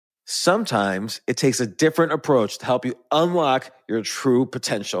Sometimes it takes a different approach to help you unlock your true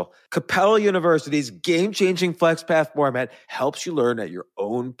potential. Capella University's game-changing FlexPath format helps you learn at your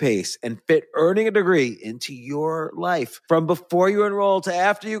own pace and fit earning a degree into your life. From before you enroll to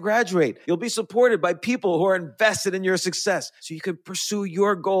after you graduate, you'll be supported by people who are invested in your success so you can pursue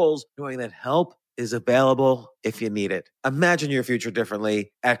your goals knowing that help is available if you need it. Imagine your future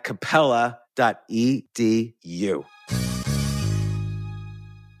differently at capella.edu.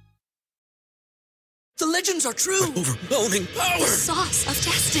 The legends are true. Overwhelming power! The sauce of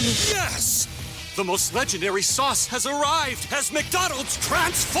destiny. Yes! The most legendary sauce has arrived as McDonald's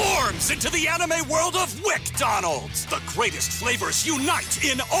transforms into the anime world of WickDonald's. The greatest flavors unite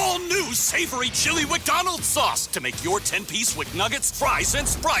in all new savory chili McDonald's sauce to make your 10-piece Wick Nuggets, fries, and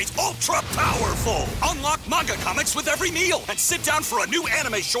Sprite ultra-powerful. Unlock manga comics with every meal and sit down for a new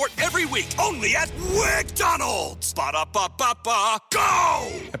anime short every week only at WickDonald's. Ba-da-ba-ba-ba, go!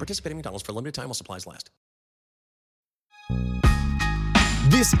 At participating McDonald's for a limited time while supplies last.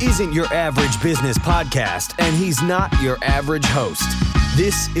 This isn't your average business podcast, and he's not your average host.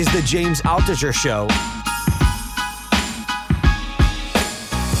 This is the James Altucher Show.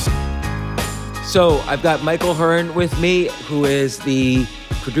 So I've got Michael Hearne with me, who is the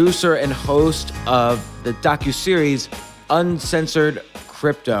producer and host of the docuseries Uncensored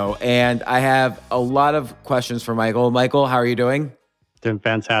Crypto. And I have a lot of questions for Michael. Michael, how are you doing? Doing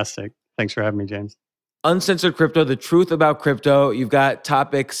fantastic. Thanks for having me, James. Uncensored Crypto, the truth about crypto. You've got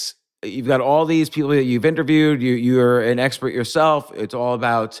topics, you've got all these people that you've interviewed. You're an expert yourself. It's all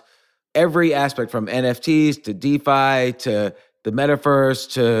about every aspect from NFTs to DeFi to the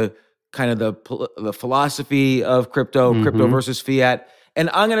metaverse to kind of the philosophy of crypto, crypto versus fiat.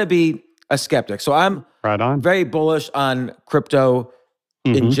 And I'm going to be a skeptic. So I'm very bullish on crypto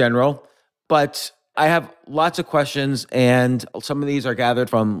in general, but I have lots of questions, and some of these are gathered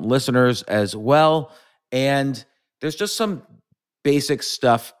from listeners as well. And there's just some basic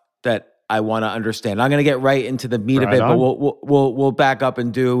stuff that I want to understand. I'm going to get right into the meat of it, but we'll back up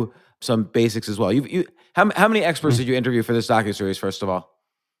and do some basics as well. How many experts did you interview for this docuseries, first of all?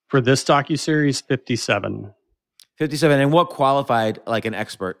 For this docuseries, 57. 57. And what qualified like an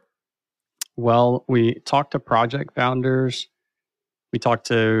expert? Well, we talked to project founders. We talked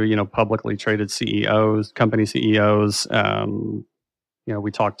to, publicly traded CEOs, company CEOs.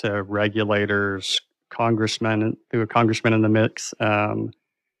 We talked to regulators, congressmen, threw a congressman in the mix.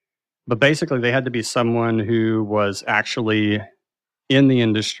 But basically, they had to be someone who was actually in the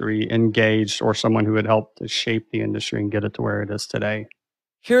industry, engaged, or someone who had helped to shape the industry and get it to where it is today.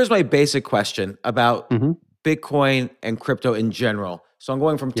 Here's my basic question about Bitcoin and crypto in general. So I'm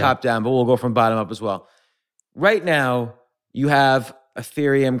going from top down, but we'll go from bottom up as well. Right now, you have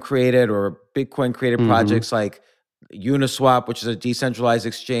Ethereum created or Bitcoin created projects like Uniswap, which is a decentralized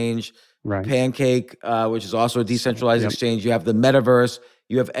exchange, Pancake, which is also a decentralized exchange. You have the metaverse,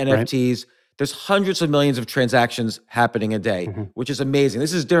 you have NFTs. There's hundreds of millions of transactions happening a day, which is amazing.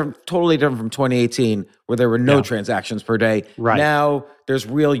 This is totally different from 2018, where there were no transactions per day. Now there's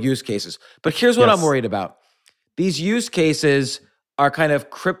real use cases. But here's what I'm worried about. These use cases are kind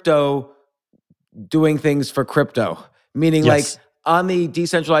of crypto doing things for crypto, meaning like on the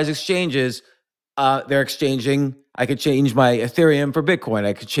decentralized exchanges, they're exchanging. I could change my Ethereum for Bitcoin.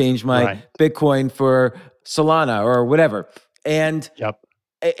 I could change my Bitcoin for Solana or whatever. And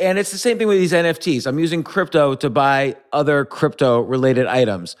it's the same thing with these NFTs. I'm using crypto to buy other crypto-related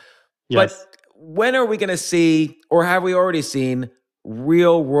items. But when are we going to see, or have we already seen,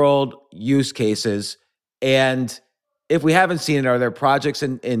 real-world use cases? And if we haven't seen it, are there projects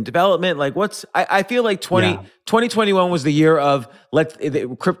in development? Like I feel like 2021 was the year of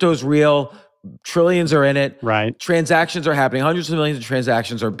crypto's real, trillions are in it, transactions are happening, hundreds of millions of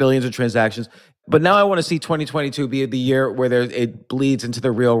transactions or billions of transactions. But now I want to see 2022 be the year where it bleeds into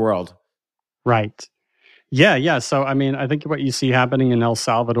the real world. Right. Yeah. So, I think what you see happening in El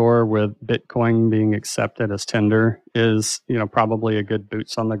Salvador with Bitcoin being accepted as tender is, probably a good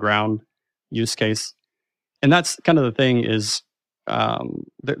boots on the ground use case. And that's kind of the thing is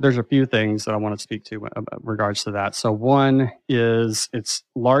there's a few things that I want to speak to in regards to that. So one is it's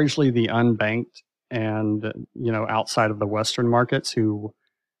largely the unbanked and, outside of the Western markets who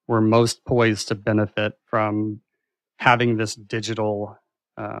were most poised to benefit from having this digital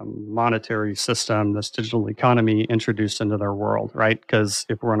monetary system, this digital economy introduced into their world, right? Because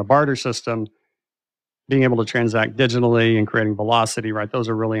if we're in a barter system, being able to transact digitally and creating velocity, right? Those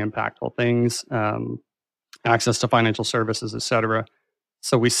are really impactful things. Access to financial services, et cetera.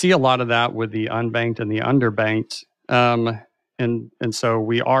 So we see a lot of that with the unbanked and the underbanked. And so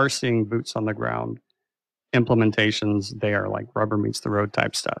we are seeing boots on the ground implementations there, like rubber meets the road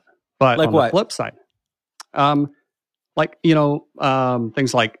type stuff. But Like on what? the flip side,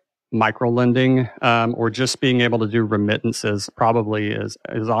 things like micro lending or just being able to do remittances probably is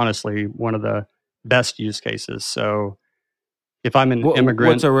honestly one of the best use cases. So if I'm an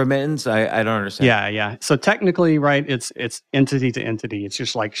immigrant, what's a remittance? I don't understand. Yeah. So technically, right, it's entity to entity. It's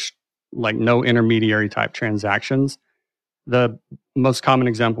just like no intermediary type transactions. The most common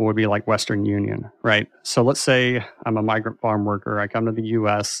example would be like Western Union, right? So let's say I'm a migrant farm worker. I come to the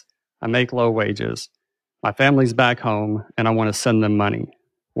US, I make low wages. My family's back home and I want to send them money.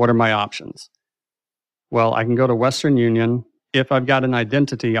 What are my options? Well, I can go to Western Union. If I've got an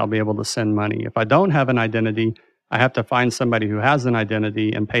identity, I'll be able to send money. If I don't have an identity, I have to find somebody who has an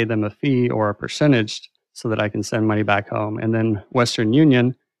identity and pay them a fee or a percentage so that I can send money back home. And then Western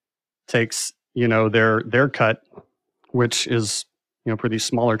Union takes, their cut, which is, for these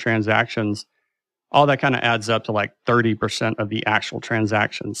smaller transactions, all that kind of adds up to like 30% of the actual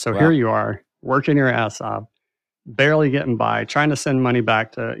transactions. So Here you are working your ass off, barely getting by, trying to send money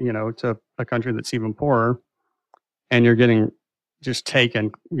back to, to a country that's even poorer. And you're getting just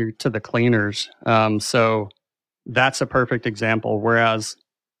taken to the cleaners. So that's a perfect example. Whereas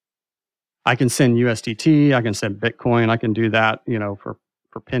I can send USDT, I can send Bitcoin, I can do that, for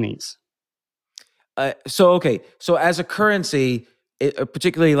pennies. So as a currency,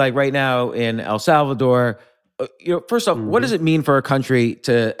 particularly like right now in El Salvador, first off, what does it mean for a country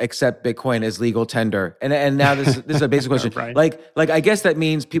to accept Bitcoin as legal tender? And now this is a basic question. Right. Like I guess that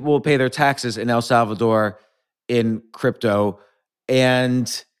means people will pay their taxes in El Salvador in crypto,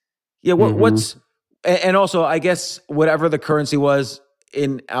 and what's and also I guess whatever the currency was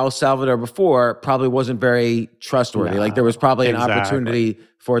in El Salvador before probably wasn't very trustworthy. Like there was probably an opportunity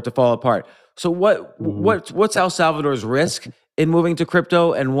for it to fall apart. So what's El Salvador's risk in moving to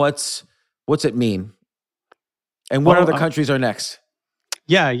crypto, and what's it mean? And what other countries are next?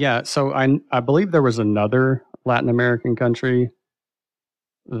 Yeah. So I believe there was another Latin American country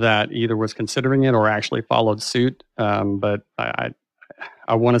that either was considering it or actually followed suit. But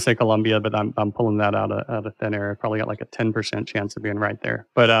I want to say Colombia, but I'm pulling that out of thin air. I probably got like a 10% chance of being right there.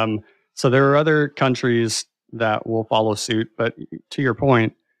 But so there are other countries that will follow suit. But to your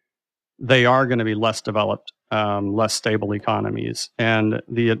point, they are going to be less developed, less stable economies, and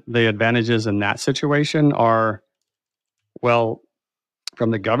the advantages in that situation are, well,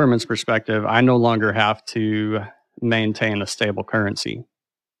 from the government's perspective, I no longer have to maintain a stable currency.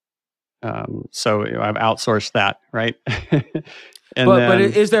 So I've outsourced that, right? But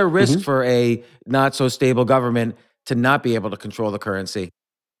is there a risk for a not so stable government to not be able to control the currency?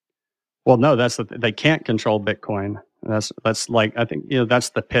 Well, no, they can't control Bitcoin. That's like, I think, that's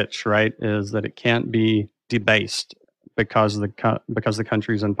the pitch, right? Is that it can't be debased because the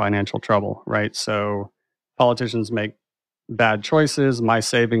country's in financial trouble, right? So politicians make bad choices. My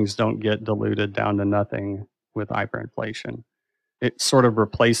savings don't get diluted down to nothing with hyperinflation. It sort of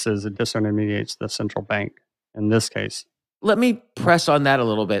replaces, it disintermediates the central bank in this case. Let me press on that a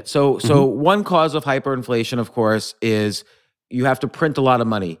little bit. So one cause of hyperinflation, of course, is you have to print a lot of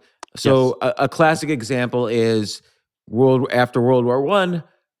money. So yes. a classic example is after World War I,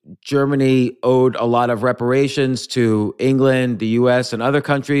 Germany owed a lot of reparations to England, the US, and other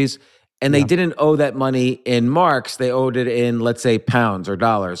countries, and they didn't owe that money in marks. They owed it in, let's say, pounds or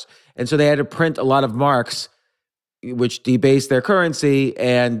dollars. And so they had to print a lot of marks, which debased their currency,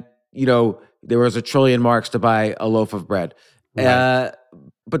 and there was 1 trillion marks to buy a loaf of bread. Right.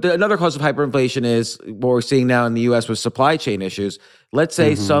 But another cause of hyperinflation is what we're seeing now in the U.S. with supply chain issues. Let's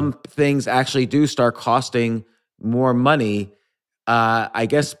say some things actually do start costing more money. I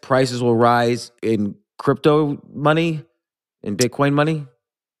guess prices will rise in crypto money, in Bitcoin money.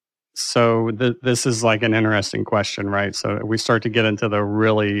 So this is like an interesting question, right? So we start to get into the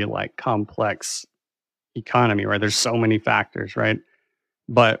really like complex economy, right? There's so many factors, right?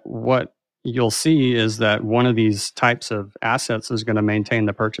 But what you'll see is that one of these types of assets is going to maintain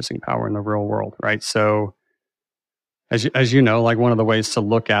the purchasing power in the real world, right? So as you know, like one of the ways to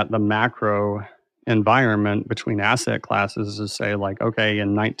look at the macro environment between asset classes is say like, okay,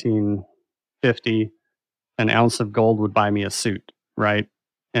 in 1950, an ounce of gold would buy me a suit, right?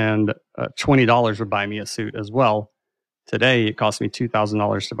 And $20 would buy me a suit as well. Today, it costs me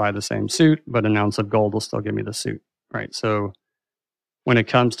 $2,000 to buy the same suit, but an ounce of gold will still give me the suit, right? So when it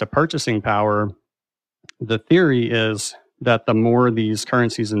comes to purchasing power, the theory is that the more these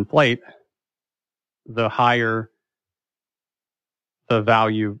currencies inflate, the higher the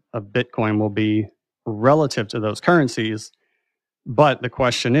value of Bitcoin will be relative to those currencies. But the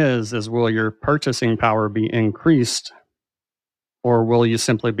question is will your purchasing power be increased, or will you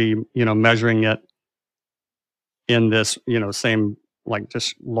simply be, measuring it in this, same like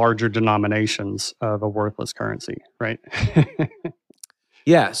just larger denominations of a worthless currency, right?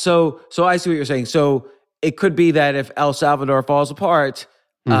 Yeah. So I see what you're saying. So it could be that if El Salvador falls apart,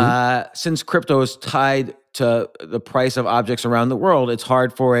 since crypto is tied to the price of objects around the world, it's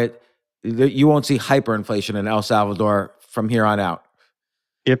hard for it. You won't see hyperinflation in El Salvador from here on out.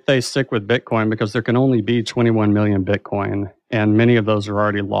 If they stick with Bitcoin, because there can only be 21 million Bitcoin, and many of those are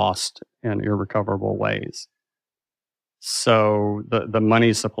already lost in irrecoverable ways. So the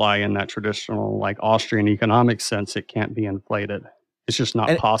money supply in that traditional, like Austrian economic sense, it can't be inflated. It's just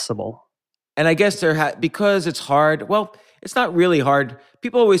not possible. And I guess because it's hard. Well, it's not really hard.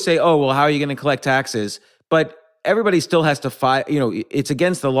 People always say, "Oh, well, how are you going to collect taxes?" But everybody still has to file. It's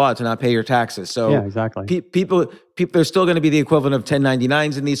against the law to not pay your taxes. So yeah, exactly. People, there's still going to be the equivalent of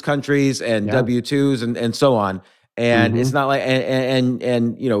 1099s in these countries and W-2s and so on. And it's not like and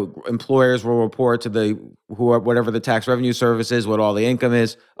employers will report to whatever the tax revenue service is, what all the income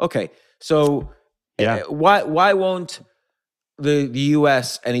is. Okay, so why won't the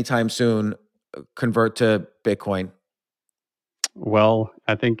U.S. anytime soon convert to Bitcoin? Well,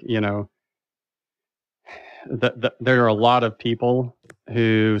 I think there are a lot of people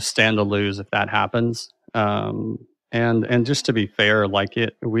who stand to lose if that happens. And just to be fair,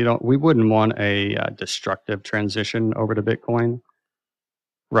 we wouldn't want a destructive transition over to Bitcoin.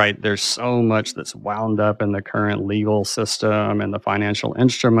 Right. There's so much that's wound up in the current legal system and the financial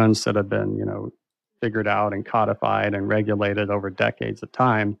instruments that have been, figured out and codified and regulated over decades of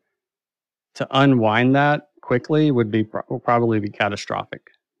time. To unwind that quickly would probably be catastrophic.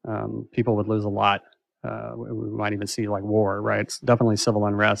 People would lose a lot. We might even see like war, right? It's definitely civil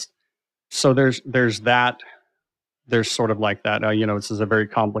unrest. So there's that. There's sort of like that. This is a very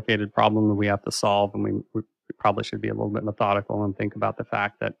complicated problem that we have to solve, and we probably should be a little bit methodical and think about the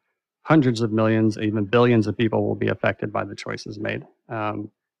fact that hundreds of millions, even billions of people will be affected by the choices made.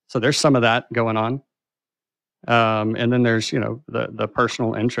 So there's some of that going on. And then there's, the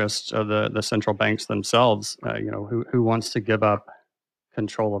personal interests of the central banks themselves, who wants to give up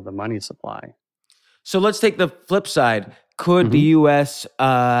control of the money supply. So let's take the flip side. Could the U.S.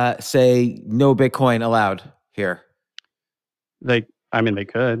 Say no Bitcoin allowed here? They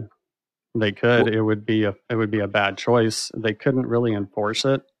could. They could. It would be a bad choice. They couldn't really enforce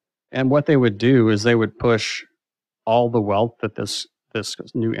it. And what they would do is they would push all the wealth that this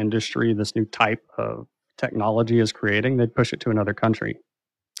new industry, this new type of technology is creating. They'd push it to another country.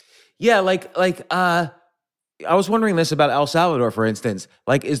 Yeah, I was wondering this about El Salvador, for instance.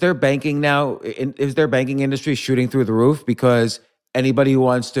 Like, is their banking industry shooting through the roof because anybody who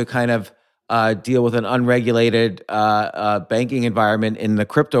wants to kind of deal with an unregulated banking environment in the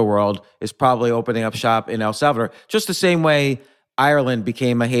crypto world is probably opening up shop in El Salvador, just the same way Ireland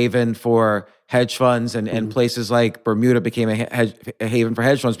became a haven for hedge funds and places like Bermuda became a haven for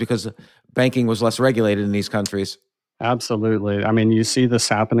hedge funds because banking was less regulated in these countries. Absolutely. I mean, you see this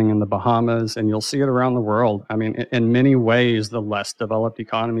happening in the Bahamas, and you'll see it around the world. I mean, in many ways, the less developed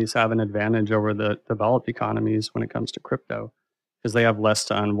economies have an advantage over the developed economies when it comes to crypto, because they have less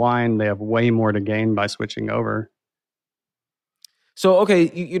to unwind. They have way more to gain by switching over. So,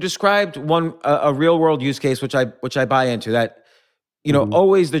 okay, you described a real world use case, which I buy into. That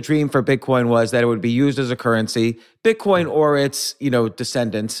always the dream for Bitcoin was that it would be used as a currency. Bitcoin or its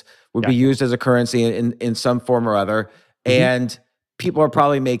descendants would be used as a currency in some form or other. And people are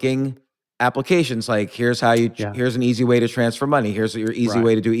probably making applications like here's an easy way to transfer money. Here's your easy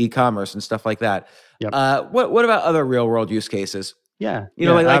way to do e-commerce and stuff like that. Yep. What about other real world use cases? Yeah.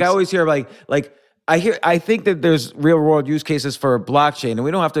 I always hear I think that there's real world use cases for blockchain, and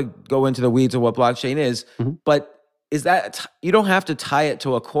we don't have to go into the weeds of what blockchain is, but is that you don't have to tie it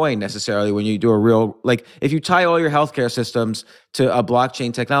to a coin necessarily when you do if you tie all your healthcare systems to a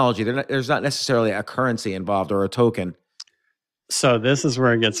blockchain technology, there's not necessarily a currency involved or a token. So this is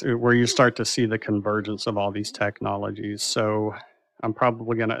where where you start to see the convergence of all these technologies. So I'm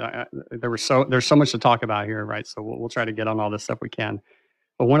probably there's so much to talk about here, right? So we'll try to get on all this stuff we can.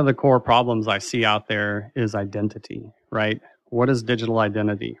 But one of the core problems I see out there is identity, right? What is digital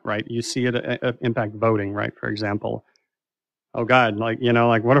identity, right? You see it impact voting, right? For example, oh God, what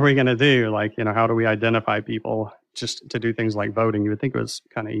are we going to do? How do we identify people just to do things like voting? You would think it was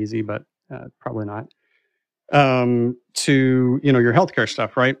kind of easy, but probably not. To, your healthcare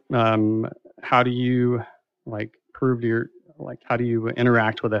stuff, right? How do you prove how do you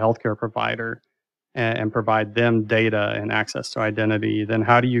interact with a healthcare provider and provide them data and access to identity? Then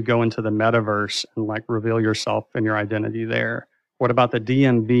how do you go into the metaverse and reveal yourself and your identity there? What about the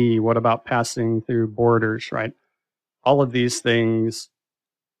DMV? What about passing through borders, right? All of these things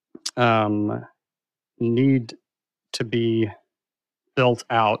need to be built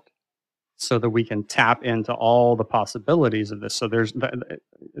out so that we can tap into all the possibilities of this. So it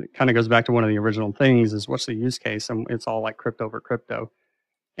kind of goes back to one of the original things is what's the use case? And it's all like crypto over crypto.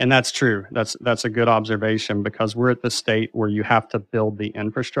 And that's true. That's a good observation because we're at the state where you have to build the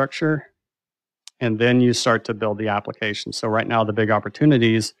infrastructure and then you start to build the application. So right now the big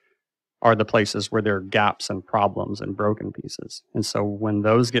opportunities are the places where there are gaps and problems and broken pieces. And so when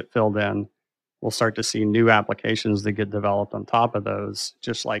those get filled in, we'll start to see new applications that get developed on top of those,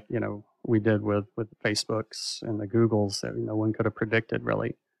 just like, we did with the Facebooks and the Googles that no one could have predicted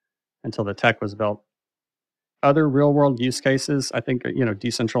really until the tech was built. Other real world use cases, I think,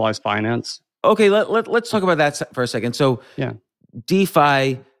 decentralized finance. Okay, let's talk about that for a second. So yeah,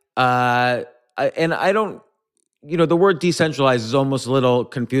 DeFi, and I don't, the word decentralized is almost a little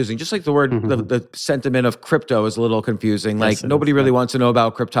confusing. Just like the word, the sentiment of crypto is a little confusing. Like nobody really wants to know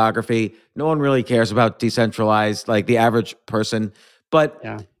about cryptography. No one really cares about decentralized, like the average person. But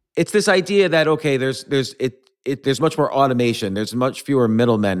it's this idea that, okay, there's much more automation. There's much fewer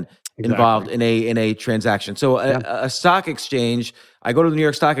middlemen involved in a transaction. So a stock exchange, I go to the New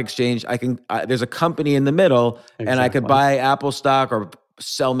York Stock Exchange, there's a company in the middle and I could buy Apple stock or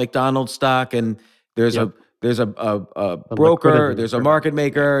sell McDonald's stock, and there's a broker, there's a market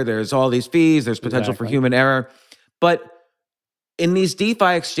maker, there's all these fees, there's potential for human error. But in these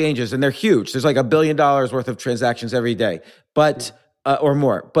DeFi exchanges, and they're huge, there's like $1 billion worth of transactions every day, but or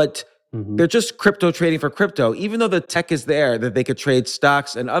more. But they're just crypto trading for crypto, even though the tech is there that they could trade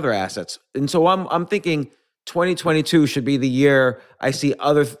stocks and other assets. And so I'm thinking 2022 should be the year I see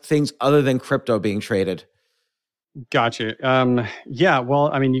other things other than crypto being traded. Gotcha. Yeah.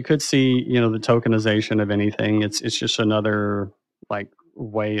 Well, I mean, you could see, the tokenization of anything. It's just another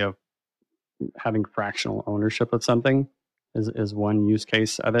way of having fractional ownership of something is one use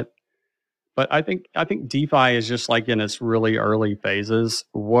case of it. But I think DeFi is just in its really early phases.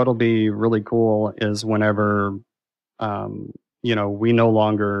 What'll be really cool is whenever, we no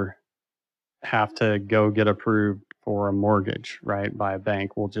longer have to go get approved for a mortgage, right, by a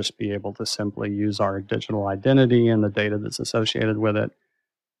bank. We'll just be able to simply use our digital identity and the data that's associated with it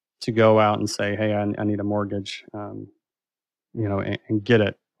to go out and say, hey, I need a mortgage, and get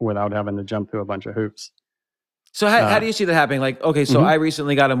it without having to jump through a bunch of hoops. So how do you see that happening? I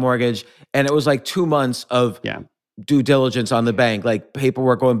recently got a mortgage and it was 2 months of due diligence on the bank,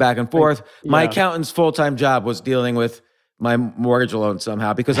 paperwork going back and forth. My accountant's full-time job was dealing with my mortgage loan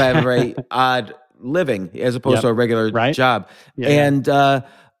somehow because I have a very odd living as opposed to a regular job. And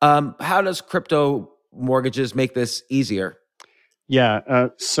how does crypto mortgages make this easier?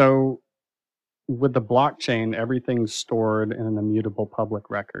 So with the blockchain, everything's stored in an immutable public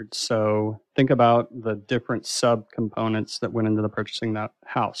record. So think about the different subcomponents that went into the purchasing that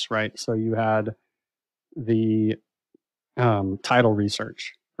house, right? So you had the title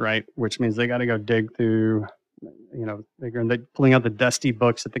research, right? Which means they got to go dig through, they're pulling out the dusty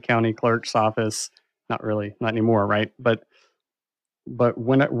books at the county clerk's office. Not really, not anymore, right? But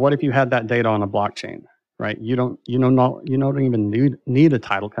what if you had that data on a blockchain? Right, you don't even need a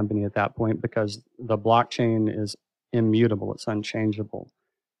title company at that point because the blockchain is immutable; it's unchangeable,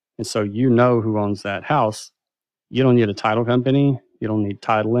 and so who owns that house. You don't need a title company. You don't need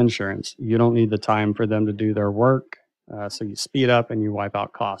title insurance. You don't need the time for them to do their work. So you speed up and you wipe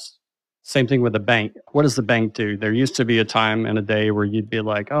out costs. Same thing with the bank. What does the bank do? There used to be a time in a day where you'd be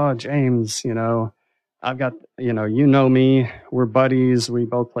like, "Oh, James, I've got, me, we're buddies. We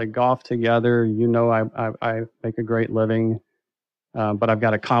both play golf together. I make a great living, but I've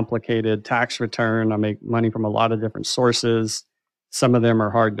got a complicated tax return. I make money from a lot of different sources. Some of them are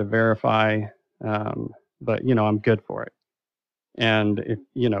hard to verify, but, I'm good for it." And if,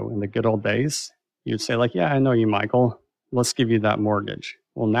 in the good old days, you'd say "Yeah, I know you, Michael. Let's give you that mortgage."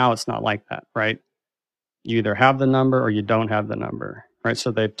 Well, now it's not like that, right? You either have the number or you don't have the number, right?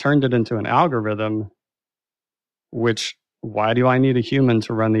 So they've turned it into an algorithm. Which, why do I need a human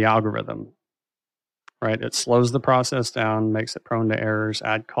to run the algorithm? Right? It slows the process down, makes it prone to errors,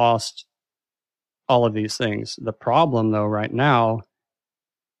 add costs, all of these things. The problem, though, right now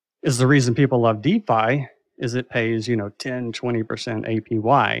is the reason people love DeFi is it pays, 10, 20%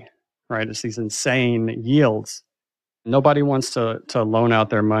 APY, right? It's these insane yields. Nobody wants to loan out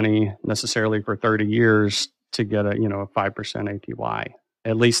their money necessarily for 30 years to get a 5% APY,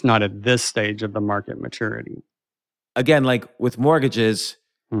 at least not at this stage of the market maturity. Again, with mortgages,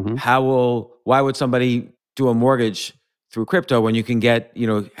 why would somebody do a mortgage through crypto when you can get,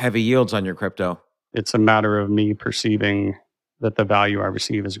 heavy yields on your crypto? It's a matter of me perceiving that the value I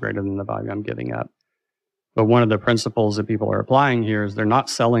receive is greater than the value I'm getting at. But one of the principles that people are applying here is they're not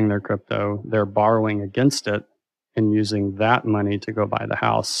selling their crypto, they're borrowing against it and using that money to go buy the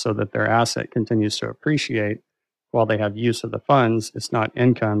house so that their asset continues to appreciate while they have use of the funds. It's not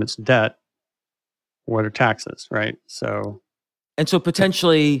income, it's debt. What are taxes, right? So, and so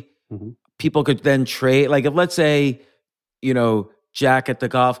potentially people could then trade, like if let's say, Jack at the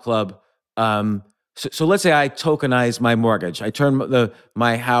golf club, so let's say I tokenize my mortgage. I turn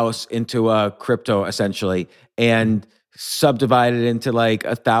my house into a crypto essentially and subdivide it into like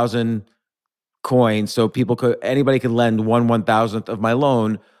 1,000 coins. So anybody could lend 1/1000th of my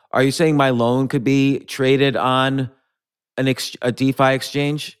loan. Are you saying my loan could be traded on a DeFi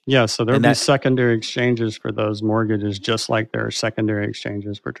exchange? Yeah, so there'll be secondary exchanges for those mortgages, just like there are secondary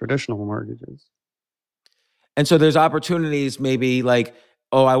exchanges for traditional mortgages. And so there's opportunities, maybe like,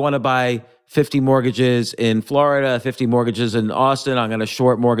 oh, I want to buy 50 mortgages in Florida, 50 mortgages in Austin. I'm going to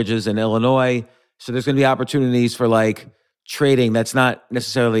short mortgages in Illinois. So there's going to be opportunities for like trading that's not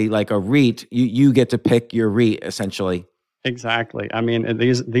necessarily like a REIT. You get to pick your REIT essentially. Exactly. I mean,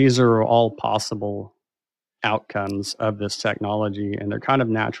 these are all possible outcomes of this technology, and they're kind of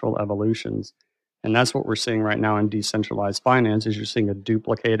natural evolutions. And that's what we're seeing right now in decentralized finance. Is you're seeing a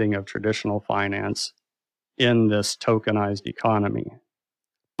duplicating of traditional finance in this tokenized economy.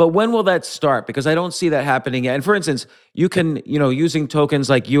 But when will that start? Because I don't see that happening yet. And for instance, you can, using tokens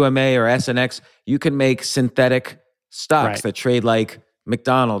like UMA or SNX, you can make synthetic stocks that trade like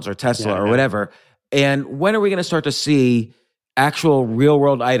McDonald's or Tesla or whatever. And when are we going to start to see actual real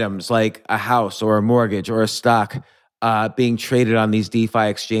world items like a house or a mortgage or a stock being traded on these DeFi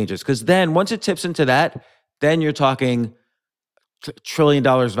exchanges? Because then once it tips into that, then you're talking $1 trillion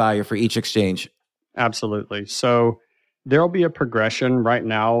value for each exchange. Absolutely. So there'll be a progression. Right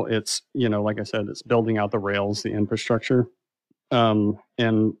now, it's, like I said, it's building out the rails, the infrastructure. And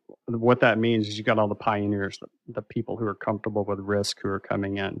what that means is you got all the pioneers, the people who are comfortable with risk who are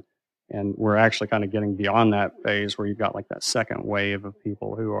coming in. And we're actually kind of getting beyond that phase where you've got like that second wave of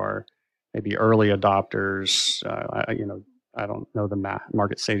people who are maybe early adopters. I don't know the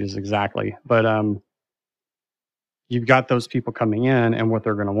market stages exactly, but you've got those people coming in, and what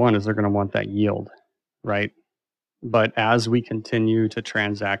they're going to want is they're going to want that yield, right? But as we continue to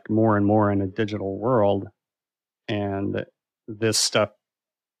transact more and more in a digital world, and this stuff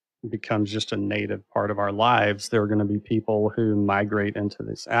becomes just a native part of our lives, there are going to be people who migrate into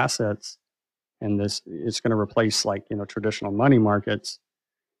these assets, and it's going to replace traditional money markets,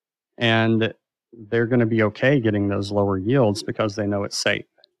 and they're going to be okay getting those lower yields because they know it's safe.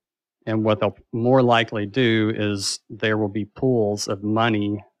 And what they'll more likely do is there will be pools of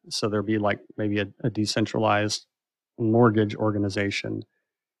money. So there'll be like maybe a decentralized mortgage organization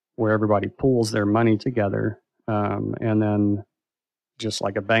where everybody pools their money together. And then just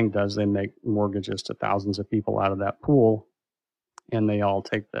like a bank does, they make mortgages to thousands of people out of that pool, and they all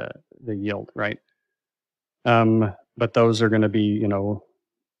take the yield, right? But those are going to be,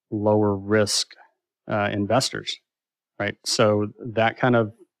 lower risk investors, right? So that kind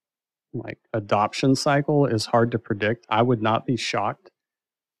of like adoption cycle is hard to predict. I would not be shocked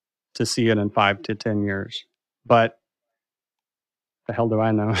to see it in 5 to 10 years, but the hell do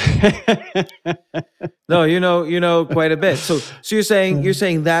I know? No, you know quite a bit. So you're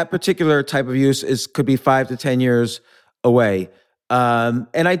saying that particular type of use could be 5 to 10 years away. And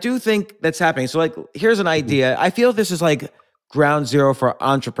I do think that's happening. So like, here's an idea. I feel this is like ground zero for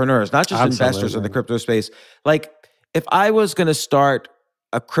entrepreneurs, not just investors in the crypto space. Like if I was going to start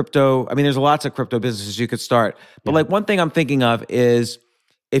a crypto, I mean, there's lots of crypto businesses you could start, but like one thing I'm thinking of is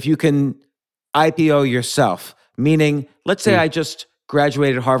if you can IPO yourself, meaning let's say I just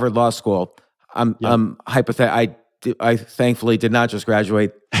graduated Harvard Law School. I thankfully did not just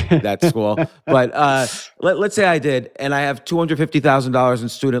graduate that school, but let's say I did, and I have $250,000 in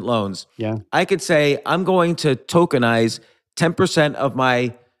student loans. Yeah, I could say I'm going to tokenize 10% of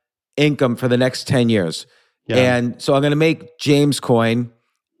my income for the next 10 years. Yeah. And so I'm going to make James coin,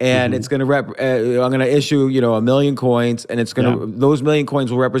 and it's going to I'm going to issue 1 million coins, and it's going to those million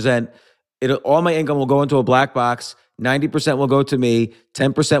coins will represent it. All my income will go into a black box. 90% will go to me.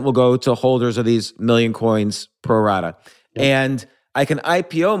 10% will go to holders of these million coins pro rata. Yep. And I can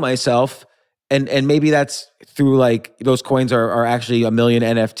IPO myself, and maybe that's through like those coins are actually 1 million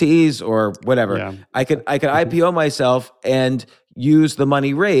NFTs or whatever. Yeah. I could IPO myself and use the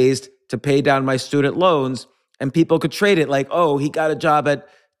money raised to pay down my student loans, and people could trade it like, oh, he got a job at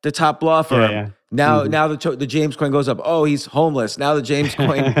the top law firm. Yeah. Now the James coin goes up. Oh, he's homeless. Now the James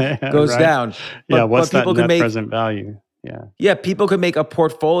coin goes down. But, what's that net present value? Yeah, people can make a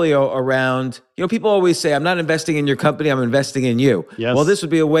portfolio around, people always say, I'm not investing in your company, I'm investing in you. Yes. Well, this would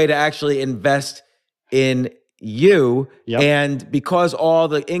be a way to actually invest in you. Yep. And because all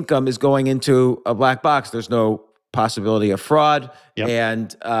the income is going into a black box, there's no possibility of fraud, Yep.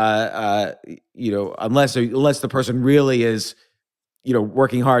 and unless the person really is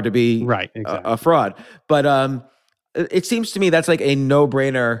working hard to be Right. Exactly. a fraud. But it seems to me that's like a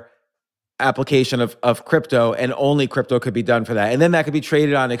no-brainer application of crypto, and only crypto could be done for that. And then that could be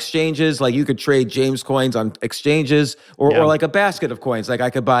traded on exchanges. Like you could trade James coins on exchanges, or like a basket of coins. Like I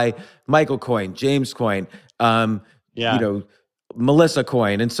could buy Michael coin, James coin, Melissa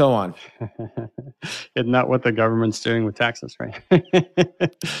coin, and so on. Isn't that what the government's doing with taxes, right?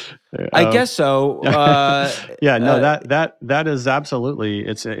 I guess so. That is absolutely.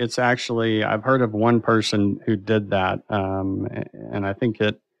 It's actually, I've heard of one person who did that, and I think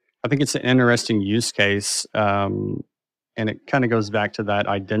it's an interesting use case, and it kind of goes back to that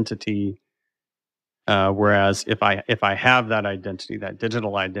identity. Whereas if I have that identity, that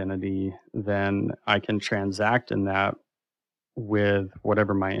digital identity, then I can transact in that with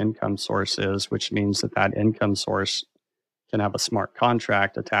whatever my income source is, which means that income source can have a smart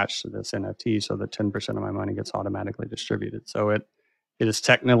contract attached to this NFT, so that 10% of my money gets automatically distributed. So it's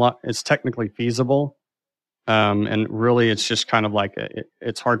technically feasible. And really, it's just kind of like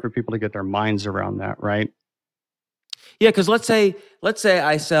it's hard for people to get their minds around that, right? Yeah, because let's say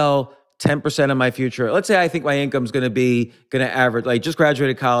I sell 10% of my future. Let's say I think my income's going to average, like just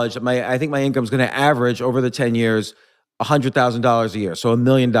graduated college. I think my income's going to average over the 10 years $100,000 a year, so $1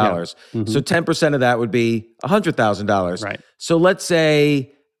 million. Mm-hmm. So 10% of that would be $100,000. Right. So let's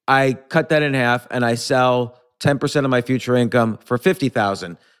say I cut that in half and I sell 10% of my future income for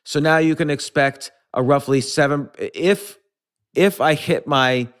 $50,000. So now you can expect a roughly if I hit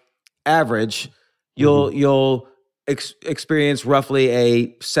my average, you'll experience roughly a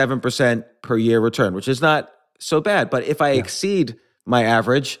 7% per year return, which is not so bad. But if I exceed my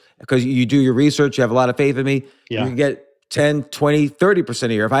average, because you do your research, you have a lot of faith in me, you can get 10, 20, 30%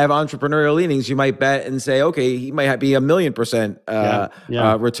 a year. If I have entrepreneurial leanings, you might bet and say, okay, he might be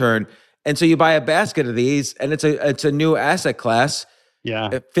 1,000,000% return. And so you buy a basket of these, and it's a new asset class.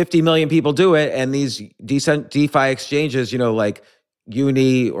 Yeah. 50 million people do it, and these DeFi exchanges, like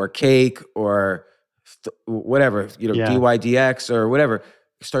Uni or Cake or whatever, DYDX or whatever,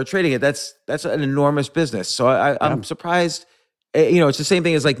 start trading it. That's an enormous business. So I'm surprised. It's the same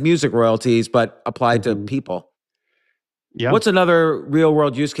thing as like music royalties, but applied to people. Yeah. What's another real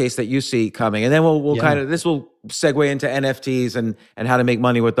world use case that you see coming? And then we'll this will segue into NFTs and how to make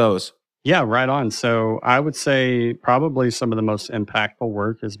money with those. Yeah, right on. So I would say probably some of the most impactful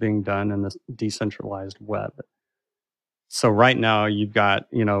work is being done in this decentralized web. So right now you've got,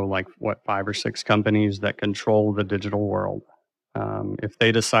 5 or 6 companies that control the digital world. If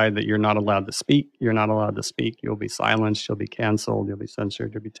they decide that you're not allowed to speak, you're not allowed to speak. You'll be silenced, you'll be canceled, you'll be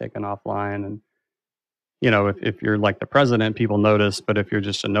censored, you'll be taken offline. And if you're like the president, people notice, but if you're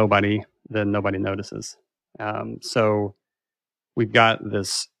just a nobody, then nobody notices. So we've got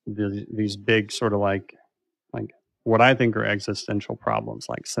these big sort of like what I think are existential problems,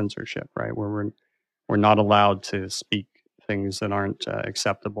 like censorship, right? Where we're not allowed to speak things that aren't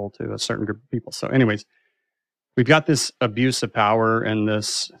acceptable to a certain group of people. So anyways, we've got this abuse of power in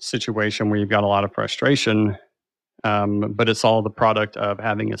this situation where you've got a lot of frustration, but it's all the product of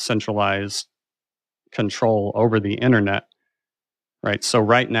having a centralized control over the internet, right? So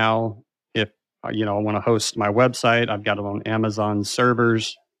right now, if I want to host my website, I've got it on Amazon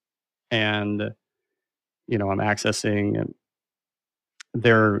servers, and I'm accessing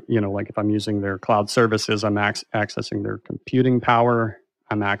their, like if I'm using their cloud services, I'm accessing their computing power,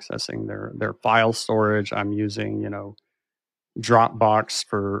 I'm accessing their file storage, I'm using Dropbox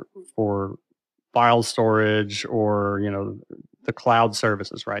for file storage, or the cloud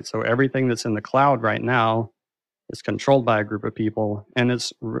services, right? So everything that's in the cloud right now is controlled by a group of people, and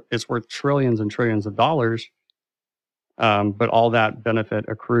it's worth trillions and trillions of dollars. But all that benefit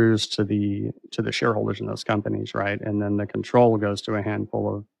accrues to the shareholders in those companies, right? And then the control goes to a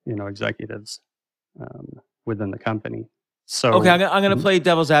handful of executives within the company. So okay, I'm going to play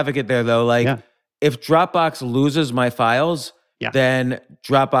devil's advocate there, though. If Dropbox loses my files, then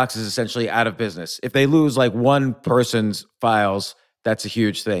Dropbox is essentially out of business. If they lose like one person's files, that's a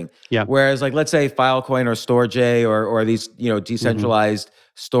huge thing. Yeah. Whereas like, let's say Filecoin or Storj or these, decentralized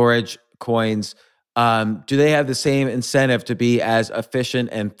storage coins, do they have the same incentive to be as efficient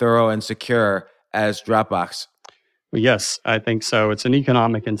and thorough and secure as Dropbox? Well, yes, I think so. It's an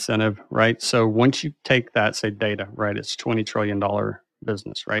economic incentive, right? So once you take that, say data, right, it's $20 trillion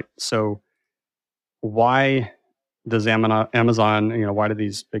business, right? So why does Amazon, why do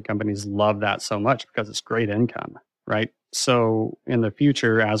these big companies love that so much? Because it's great income, right? So in the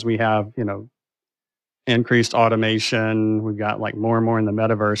future, as we have, increased automation, we've got like more and more in the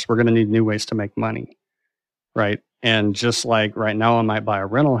metaverse, we're going to need new ways to make money. right? And just like right now, I might buy a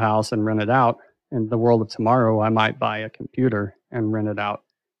rental house and rent it out. In the world of tomorrow, I might buy a computer and rent it out.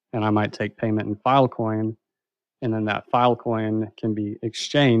 And I might take payment in Filecoin. And then that Filecoin can be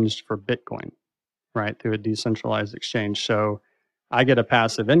exchanged for Bitcoin, right? Through a decentralized exchange. So I get a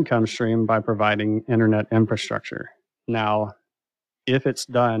passive income stream by providing internet infrastructure. Now, if it's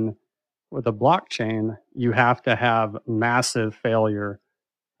done with a blockchain, you have to have massive failure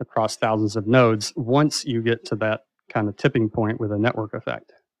across thousands of nodes once you get to that kind of tipping point with a network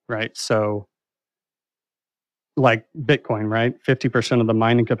effect, right? So like Bitcoin, right? 50% of the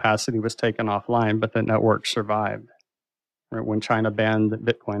mining capacity was taken offline, but the network survived. Right? When China banned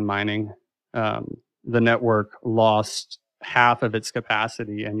Bitcoin mining, the network lost half of its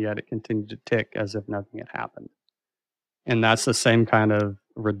capacity, and yet it continued to tick as if nothing had happened. And that's the same kind of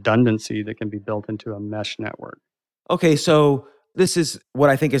redundancy that can be built into a mesh network. Okay, so this is what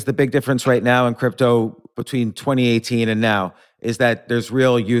I think is the big difference right now in crypto between 2018 and now, is that there's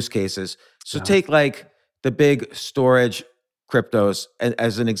real use cases. So take like the big storage cryptos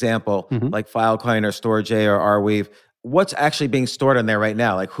as an example, like Filecoin or Storage or Arweave. What's actually being stored on there right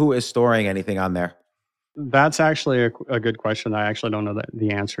now? Like who is storing anything on there? That's actually a good question I actually don't know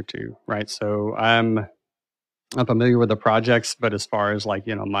the answer to, right? So I'm familiar with the projects, but as far as like,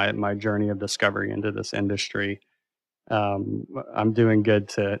 my journey of discovery into this industry, I'm doing good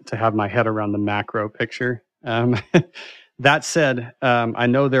to have my head around the macro picture. That said, I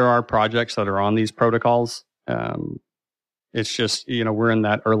know there are projects that are on these protocols. It's just, we're in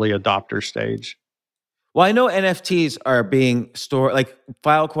that early adopter stage. Well, I know NFTs are being stored. Like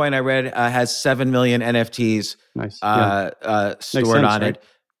Filecoin, I read has 7 million NFTs stored on it.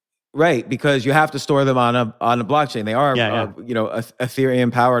 Right, because you have to store them on a blockchain. They are,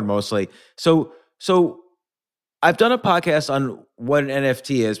 Ethereum powered mostly. So I've done a podcast on what an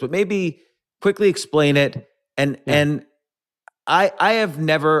NFT is, but maybe quickly explain it. And I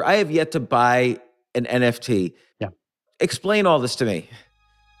have yet to buy an NFT. Yeah, explain all this to me.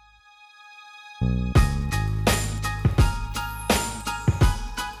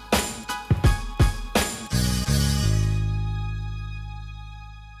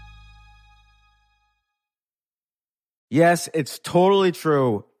 Yes, it's totally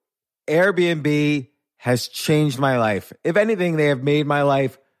true. Airbnb has changed my life. If anything, they have made my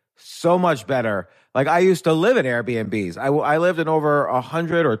life so much better. Like I used to live in Airbnbs. I lived in over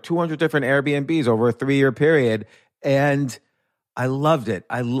 100 or 200 different Airbnbs over a 3-year period, and I loved it.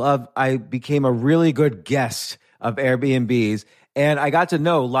 I became a really good guest of Airbnbs, and I got to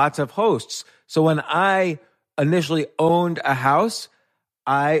know lots of hosts. So when I initially owned a house,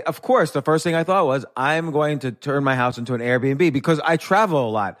 of course, the first thing I thought was, I'm going to turn my house into an Airbnb because I travel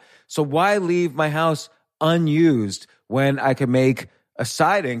a lot. So why leave my house unused when I can make a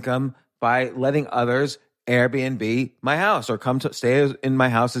side income by letting others Airbnb my house or come to stay in my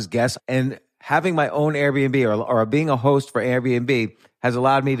house as guests? And having my own Airbnb or being a host for Airbnb has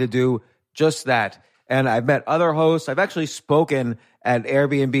allowed me to do just that. And I've met other hosts. I've actually spoken at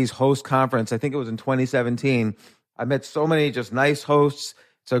Airbnb's host conference. I think it was in 2017. I met so many just nice hosts.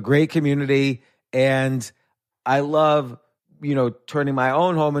 It's a great community. And I love, turning my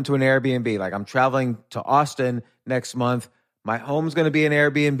own home into an Airbnb. Like I'm traveling to Austin next month. My home's going to be an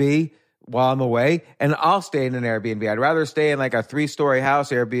Airbnb while I'm away, and I'll stay in an Airbnb. I'd rather stay in like a 3-story house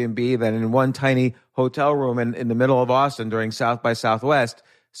Airbnb than in one tiny hotel room in the middle of Austin during South by Southwest.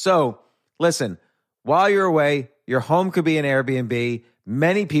 So listen, while you're away, your home could be an Airbnb.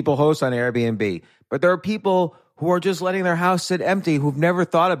 Many people host on Airbnb, but there are people who are just letting their house sit empty, who've never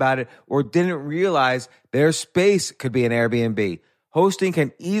thought about it or didn't realize their space could be an Airbnb. Hosting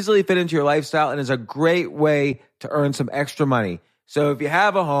can easily fit into your lifestyle and is a great way to earn some extra money. So if you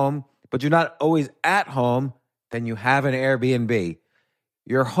have a home, but you're not always at home, then you have an Airbnb.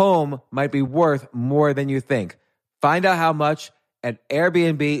 Your home might be worth more than you think. Find out how much at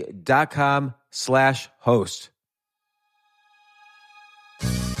airbnb.com/host.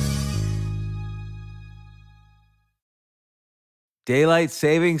 Daylight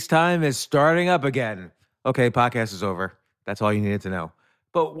savings time is starting up again. Okay, podcast is over. That's all you needed to know.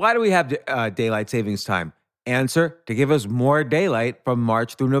 But why do we have daylight savings time? Answer: to give us more daylight from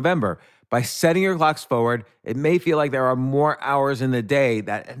March through November. By setting your clocks forward, it may feel like there are more hours in the day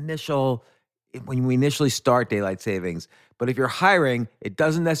when we initially start daylight savings. But if you're hiring, it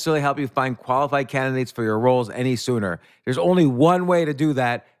doesn't necessarily help you find qualified candidates for your roles any sooner. There's only one way to do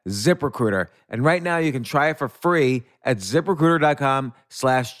that: ZipRecruiter. And right now you can try it for free at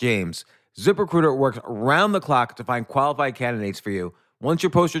ZipRecruiter.com/James. ZipRecruiter works around the clock to find qualified candidates for you. Once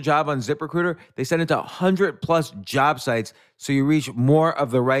you post your job on ZipRecruiter, they send it to 100+ job sites so you reach more of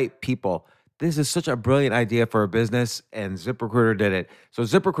the right people. this is such a brilliant idea for a business, and ZipRecruiter did it. So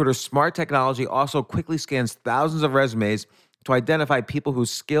ZipRecruiter's smart technology also quickly scans thousands of resumes to identify people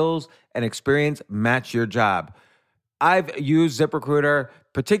whose skills and experience match your job. I've used ZipRecruiter,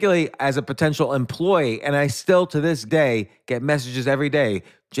 particularly as a potential employee, and I still, to this day, get messages every day.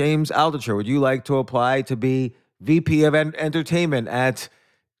 James Altucher, would you like to apply to be VP of Entertainment at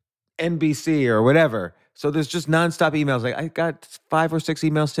NBC or whatever? So there's just nonstop emails. Like I got 5 or 6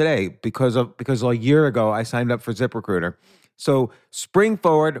 emails today because a year ago I signed up for ZipRecruiter. So spring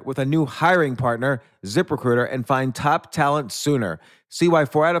forward with a new hiring partner, ZipRecruiter, and find top talent sooner. See why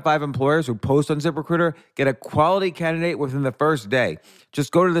 4 out of 5 employers who post on ZipRecruiter get a quality candidate within the first day.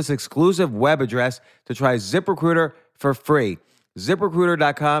 Just go to this exclusive web address to try ZipRecruiter for free.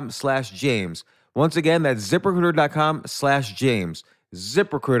 ZipRecruiter.com/James. Once again, that's ZipRecruiter.com/James.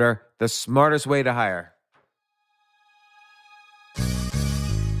 ZipRecruiter, the smartest way to hire.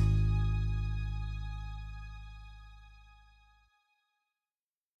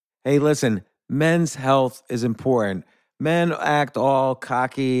 Hey, listen, men's health is important. Men act all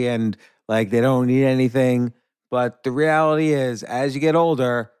cocky and like they don't need anything. But the reality is, as you get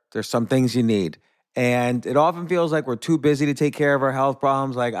older, there's some things you need. And it often feels like we're too busy to take care of our health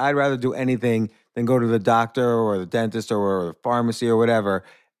problems. Like, I'd rather do anything than go to the doctor or the dentist or the pharmacy or whatever.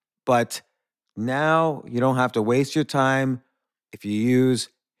 But now you don't have to waste your time if you use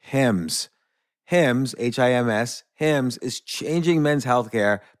Hims. Hims, Hims, Hims is changing men's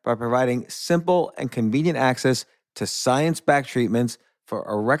healthcare by providing simple and convenient access to science-backed treatments for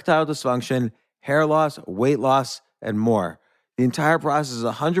erectile dysfunction, hair loss, weight loss, and more. The entire process is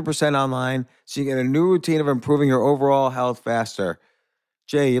 100% online, so you get a new routine of improving your overall health faster.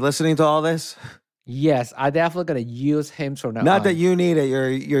 Jay, you listening to all this? Yes, I definitely gonna use Hims from now on. Not that you need it.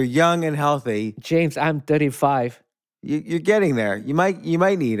 You're young and healthy. James, I'm 35. You're getting there. You might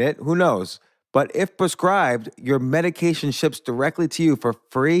need it. Who knows? But if prescribed, your medication ships directly to you for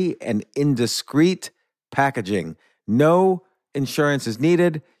free and in discreet packaging. No insurance is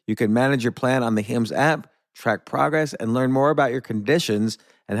needed. You can manage your plan on the Hims app, track progress, and learn more about your conditions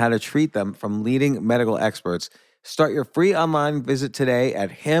and how to treat them from leading medical experts. Start your free online visit today at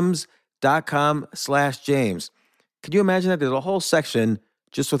hims.com/James. Could you imagine that? There's a whole section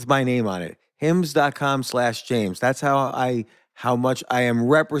just with my name on it. hims.com/James. That's how much I am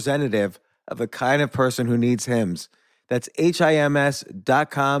representative of the kind of person who needs Hims. That's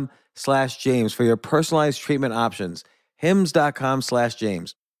HIMS.com/James for your personalized treatment options.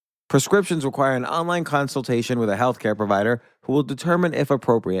 HIMS.com/James. Prescriptions require an online consultation with a healthcare provider who will determine if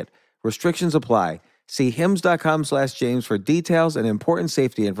appropriate. Restrictions apply. See HIMS.com/James for details and important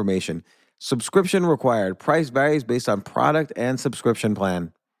safety information. Subscription required. Price varies based on product and subscription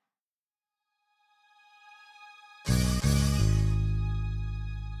plan.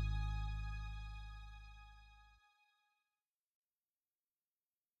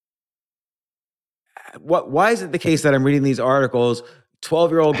 Why is it the case that I'm reading these articles?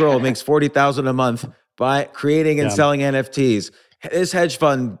 12-year-old girl makes $40,000 a month by creating and selling NFTs. This hedge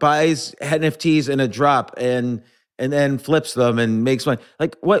fund buys NFTs in a drop and then flips them and makes money.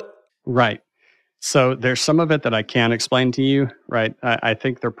 Like what? Right. So there's some of it that I can't explain to you, right? I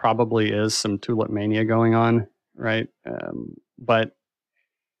think there probably is some tulip mania going on, right? But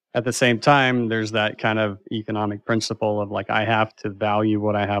at the same time, there's that kind of economic principle of like, I have to value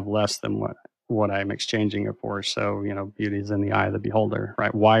what I have less than what I'm exchanging it for. So, beauty is in the eye of the beholder,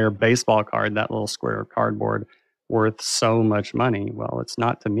 right? Why are baseball card, that little square of cardboard, worth so much money? Well, it's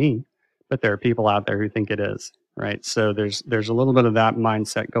not to me, but there are people out there who think it is, right? So there's a little bit of that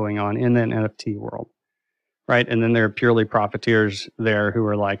mindset going on in the NFT world, right? And then there are purely profiteers there who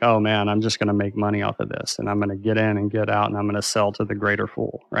are like, oh man, I'm just going to make money off of this, and I'm going to get in and get out, and I'm going to sell to the greater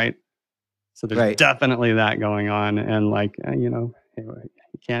fool, right? So there's definitely that going on, and like, you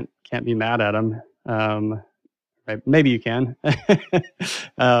can't be mad at them. Right? Maybe you can.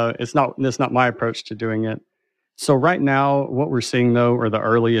 It's not my approach to doing it. So right now, what we're seeing though are the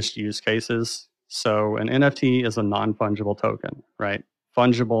earliest use cases. So an NFT is a non-fungible token, right?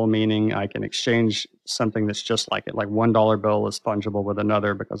 Fungible meaning I can exchange something that's just like it. Like $1 bill is fungible with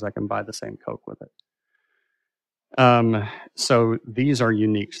another because I can buy the same Coke with it. So these are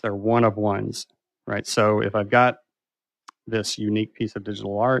uniques. They're one of ones, right? So if I've got this unique piece of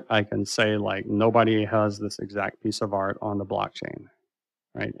digital art, I can say like nobody has this exact piece of art on the blockchain,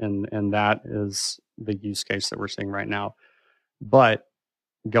 right? And that is the use case that we're seeing right now. But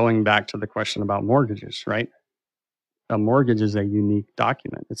going back to the question about mortgages, right? A mortgage is a unique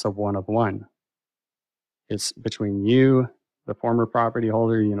document. It's a one of one. It's between you, the former property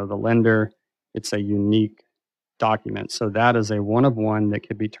holder, the lender. It's a unique document. So that is a one of one that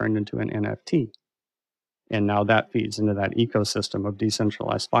could be turned into an NFT. And now that feeds into that ecosystem of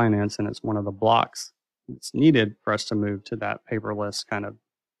decentralized finance. And it's one of the blocks that's needed for us to move to that paperless kind of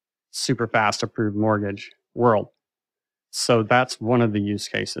super fast approved mortgage world. So that's one of the use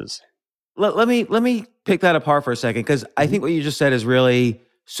cases. Let me pick that apart for a second, because I think what you just said is really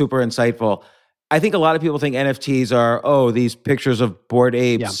super insightful. I think a lot of people think NFTs are, these pictures of bored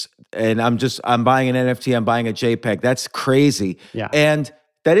apes, and I'm buying an NFT, I'm buying a JPEG. That's crazy. Yeah. And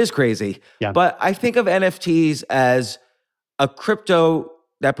that is crazy. Yeah. But I think of NFTs as a crypto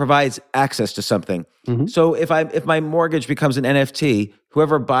that provides access to something. So if my mortgage becomes an NFT,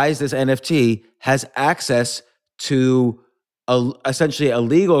 whoever buys this NFT has access to essentially a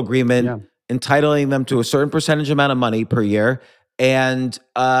legal agreement entitling them to a certain percentage amount of money per year, and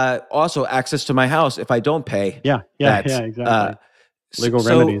also access to my house if I don't pay. Yeah, exactly. Legal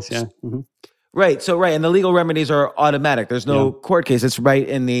remedies, Right. So, and the legal remedies are automatic. There's no court case. It's right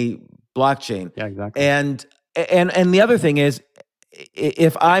in the blockchain. Yeah, exactly. And the other thing is,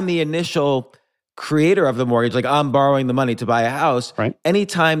 if I'm the initial creator of the mortgage, like I'm borrowing the money to buy a house,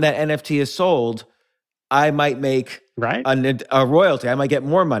 anytime that NFT is sold, I might make a royalty. I might get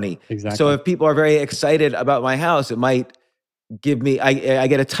more money. Exactly. So if people are very excited about my house, it might give me, I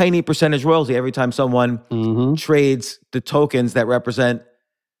get a tiny percentage royalty every time someone trades the tokens that represent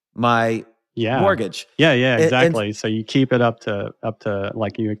my mortgage. Yeah, exactly. And so you keep it up to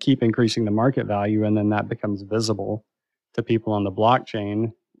like you keep increasing the market value, and then that becomes visible to people on the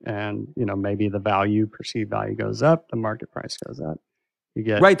blockchain, and maybe the perceived value goes up, the market price goes up. You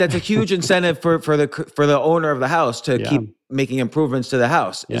get That's a huge incentive for the owner of the house to keep making improvements to the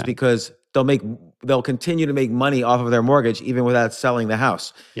house, is because they'll continue to make money off of their mortgage even without selling the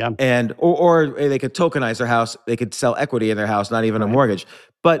house. And or they could tokenize their house, they could sell equity in their house, not even a mortgage.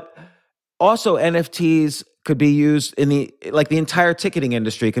 But also NFTs could be used in the entire ticketing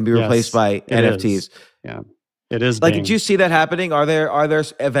industry can be replaced by NFTs. It is. Did you see that happening? Are there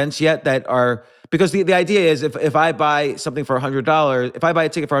events yet that are, because the idea is if I buy something for $100, if I buy a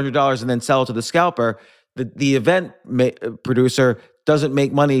ticket for $100 and then sell it to the scalper, the event producer doesn't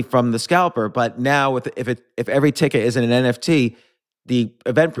make money from the scalper. But now if every ticket is in an NFT, the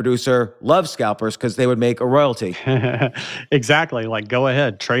event producer loves scalpers because they would make a royalty. Exactly. Like, go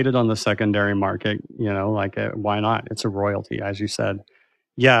ahead, trade it on the secondary market. Why not? It's a royalty, as you said.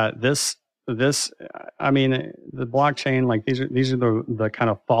 Yeah, this. I mean, the blockchain, like these are the kind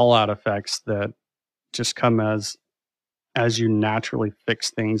of fallout effects that just come as you naturally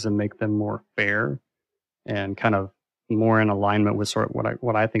fix things and make them more fair and kind of more in alignment with sort of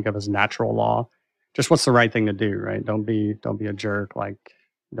what I think of as natural law. Just what's the right thing to do, right? Don't be a jerk. Like,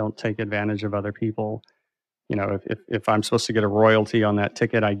 don't take advantage of other people. If I'm supposed to get a royalty on that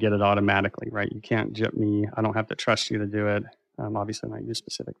ticket, I get it automatically, right? You can't jip me. I don't have to trust you to do it. Obviously not you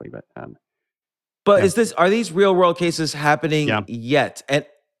specifically, but are these real world cases happening yet? And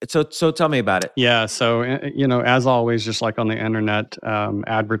so tell me about it. Yeah. So, as always, just like on the internet,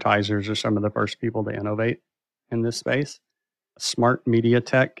 advertisers are some of the first people to innovate in this space.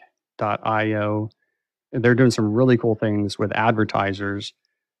 Smartmediatech.io. They're doing some really cool things with advertisers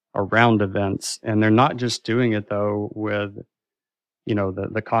around events. And they're not just doing it though with,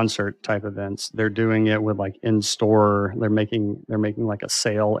 the concert type events. They're doing it with like in-store, they're making like a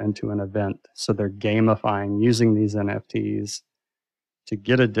sale into an event. So they're gamifying using these NFTs to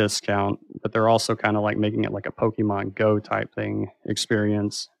get a discount, but they're also kind of like making it like a Pokemon Go type thing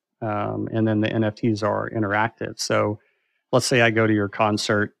experience. And then the NFTs are interactive. So let's say I go to your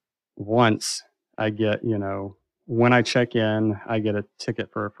concert once, I get, when I check in, I get a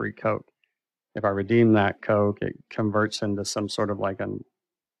ticket for a free Coke. If I redeem that Coke, it converts into some sort of like an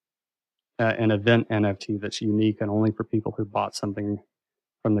event NFT that's unique and only for people who bought something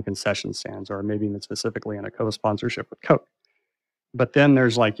from the concession stands, or maybe even specifically in a co-sponsorship with Coke. But then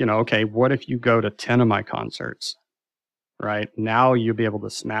there's like, okay, what if you go to 10 of my concerts, right? Now you'll be able to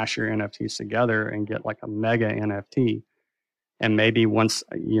smash your NFTs together and get like a mega NFT. And maybe once,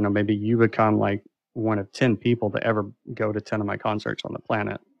 maybe you become like one of 10 people to ever go to 10 of my concerts on the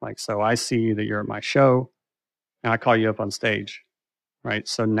planet. Like, so I see that you're at my show and I call you up on stage, right?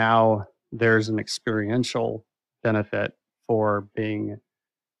 So now there's an experiential benefit for being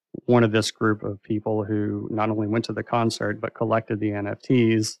one of this group of people who not only went to the concert, but collected the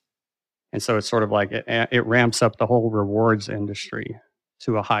NFTs. And so it's sort of like it ramps up the whole rewards industry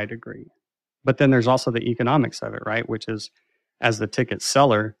to a high degree. But then there's also the economics of it, right? Which is, as the ticket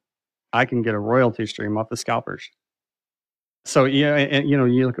seller, I can get a royalty stream off the scalpers. So, and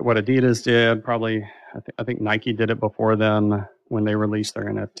you look at what Adidas did, probably, I think Nike did it before them. when they release their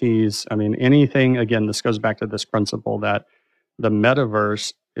NFTs. I mean, anything, again, this goes back to this principle that the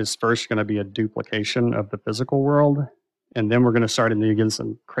metaverse is first going to be a duplication of the physical world. And then we're going to start into again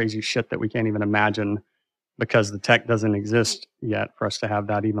some crazy shit that we can't even imagine because the tech doesn't exist yet for us to have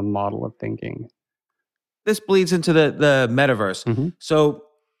that even model of thinking. This bleeds into the metaverse. Mm-hmm. So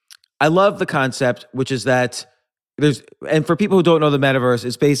I love the concept, which is that and for people who don't know the metaverse,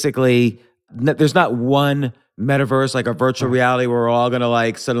 it's basically, there's not one metaverse, like a virtual reality where we're all going to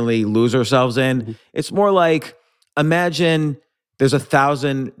like suddenly lose ourselves in. Mm-hmm. It's more like, imagine there's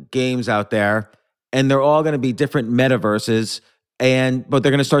 1,000 games out there and they're all going to be different metaverses, but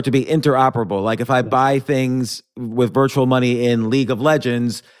they're going to start to be interoperable. Like if I buy things with virtual money in League of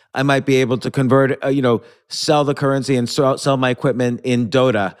Legends, I might be able to convert, sell the currency and sell my equipment in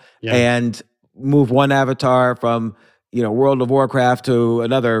Dota and move one avatar from, World of Warcraft to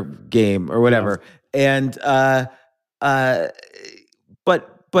another game or whatever. And, but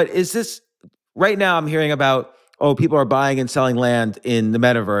is this, right now I'm hearing about, people are buying and selling land in the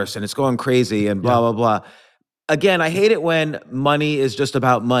metaverse and it's going crazy and blah, blah, blah. Again, I hate it when money is just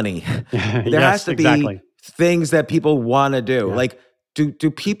about money. There has to be things that people want to do. Like,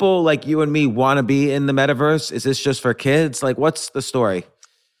 do people like you and me want to be in the metaverse? Is this just for kids? Like, what's the story?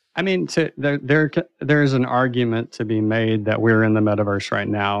 I mean, there's an argument to be made that we're in the metaverse right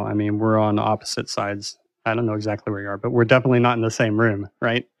now. I mean, we're on opposite sides. I don't know exactly where you are, but we're definitely not in the same room,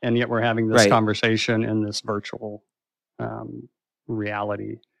 right? And yet we're having this conversation in this virtual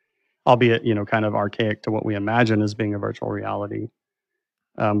reality, albeit, kind of archaic to what we imagine as being a virtual reality.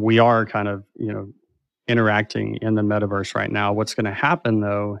 We are kind of, interacting in the metaverse right now. What's going to happen,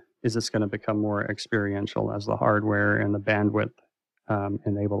 though, is it's going to become more experiential as the hardware and the bandwidth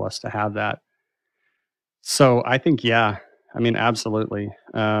enable us to have that. So I think, absolutely.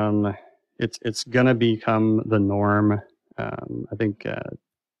 It's going to become the norm. I think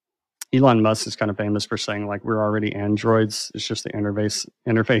Elon Musk is kind of famous for saying, like, we're already androids. It's just the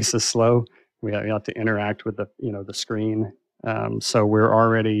interface is slow. We have to interact with the screen. So we're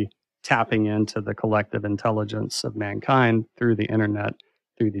already tapping into the collective intelligence of mankind through the internet,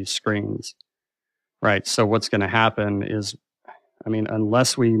 through these screens, right? So what's going to happen is,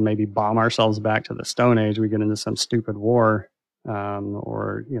 unless we maybe bomb ourselves back to the Stone Age, we get into some stupid war,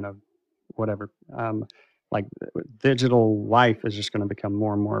 or whatever. Like digital life is just going to become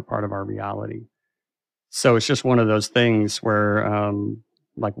more and more a part of our reality. So it's just one of those things where,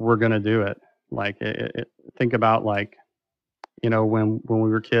 like, we're going to do it. Like, think about, like, when we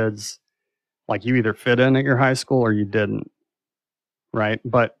were kids, like, you either fit in at your high school or you didn't, right?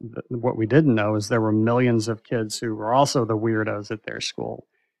 But what we didn't know is there were millions of kids who were also the weirdos at their school.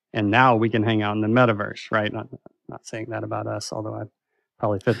 And now we can hang out in the metaverse, right? Not saying that about us, although I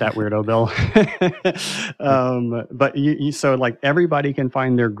probably fit that weirdo bill. But so like everybody can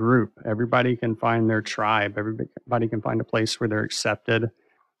find their group, everybody can find their tribe, everybody can find a place where they're accepted,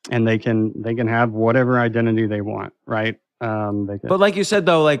 and they can have whatever identity they want, right? But like you said,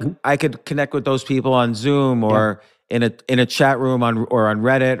 though, like I could connect with those people on Zoom or in a chat room on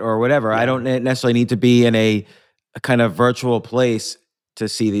Reddit or whatever. I don't necessarily need to be in a kind of virtual place to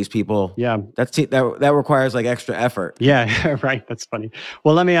see these people. Yeah. That requires like extra effort. Yeah, right. That's funny.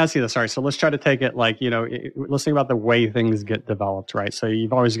 Well, let me ask you this. All right. So let's try to take it like, let's think about the way things get developed, right? So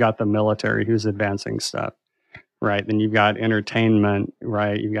you've always got the military who's advancing stuff, right? Then you've got entertainment,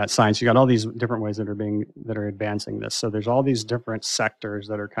 right? You've got science. You got all these different ways that are advancing this. So there's all these different sectors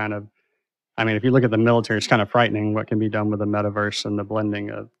that are kind of, if you look at the military, it's kind of frightening what can be done with the metaverse and the blending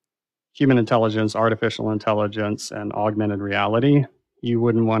of human intelligence, artificial intelligence, and augmented reality. You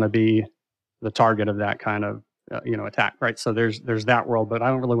wouldn't want to be the target of that kind of attack, right? So there's that world, but I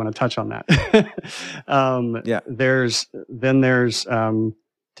don't really want to touch on that. There's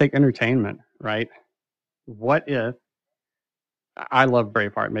take entertainment, right? What if, I love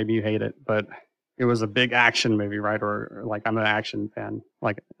Braveheart, maybe you hate it, but it was a big action movie, right? Or like, I'm an action fan,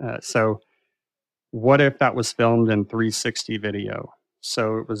 so what if that was filmed in 360 video?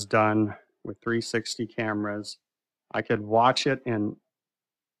 So it was done with 360 cameras. I could watch it in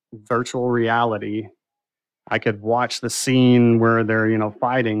virtual reality. I could watch the scene where they're,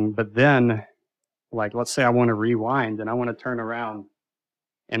 fighting, but then, like, let's say I want to rewind and I want to turn around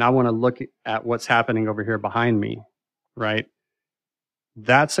and I want to look at what's happening over here behind me, right?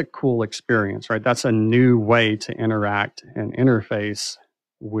 That's a cool experience, right? That's a new way to interact and interface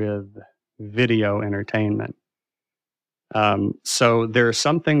with video entertainment. So there are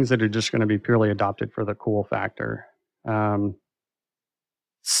some things that are just going to be purely adopted for the cool factor.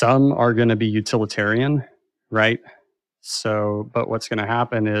 Some are going to be utilitarian, right? So, but what's going to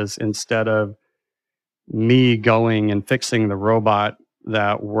happen is instead of me going and fixing the robot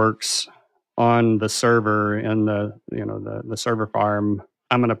that works on the server in the server farm.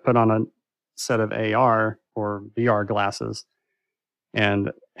 I'm going to put on a set of AR or VR glasses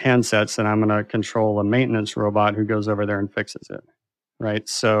and handsets, and I'm going to control a maintenance robot who goes over there and fixes it. Right.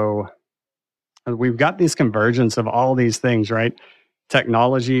 So we've got these convergence of all these things, right?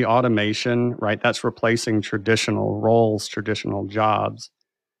 Technology, automation, right? That's replacing traditional roles, traditional jobs.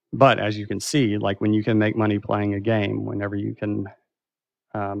 But as you can see, like when you can make money playing a game, whenever you can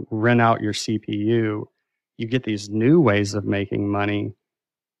rent out your CPU, you get these new ways of making money.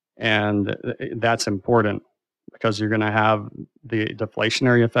 And that's important because you're going to have the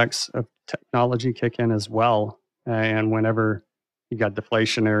deflationary effects of technology kick in as well. And whenever you got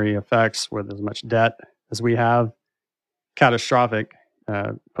deflationary effects with as much debt as we have, catastrophic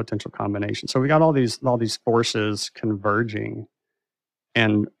potential combination. So we got all these forces converging,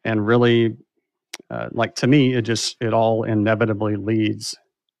 and really, like to me, it all inevitably leads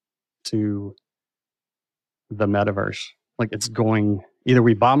to the metaverse. Like it's going, either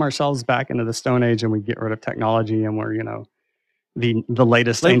we bomb ourselves back into the Stone Age and we get rid of technology and we're the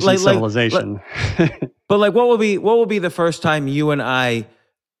latest ancient civilization. But like, what will be the first time you and I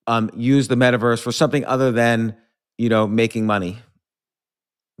use the metaverse for something other than making money?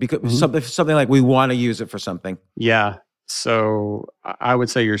 Because something like we want to use it for something. Yeah. So I would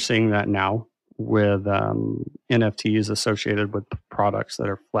say you're seeing that now with NFTs associated with products that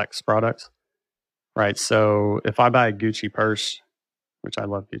are flex products, right? So if I buy a Gucci purse, which I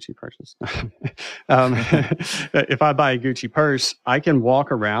love Gucci purses, if I buy a Gucci purse, I can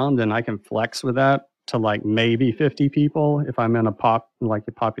walk around and I can flex with that to like maybe 50 people if I'm in a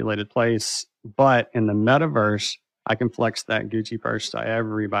populated place. But in the metaverse, I can flex that Gucci purse to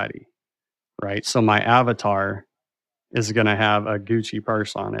everybody, right? So my avatar is going to have a Gucci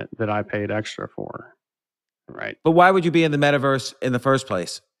purse on it that I paid extra for, right? But why would you be in the metaverse in the first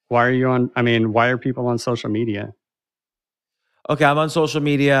place? Why are people on social media? Okay, I'm on social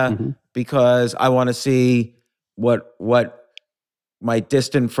media because I want to see what my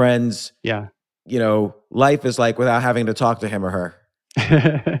distant friends, life is like without having to talk to him or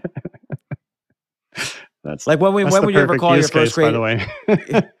her. That's like when would you ever call your first grade? By the way,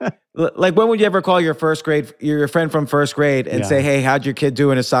 like when would you ever call your friend from first grade and say, "Hey, how'd your kid do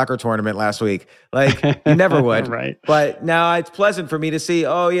in a soccer tournament last week?" Like you never would. Right. But now it's pleasant for me to see.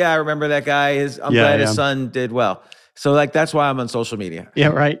 Oh yeah, I remember that guy. I'm glad his son did well. So like that's why I'm on social media. Yeah,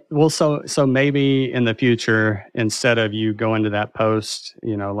 right. Well, so maybe in the future, instead of you going to that post,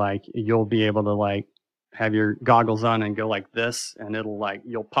 like you'll be able to like have your goggles on and go like this, and it'll like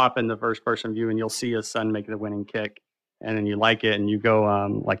you'll pop in the first person view and you'll see his son make the winning kick, and then you like it and you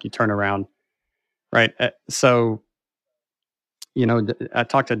go like you turn around, right? So I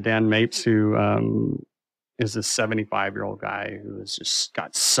talked to Dan Mapes, who is this 75-year-old guy who has just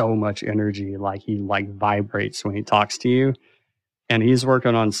got so much energy, like he like vibrates when he talks to you, and he's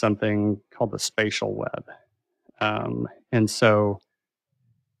working on something called the spatial web, and so.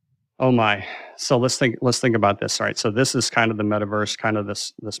 Oh my! So let's think about this, right? So this is kind of the metaverse, kind of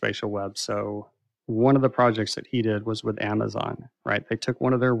the spatial web. So one of the projects that he did was with Amazon, right? They took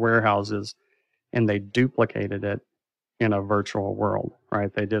one of their warehouses and they duplicated it in a virtual world,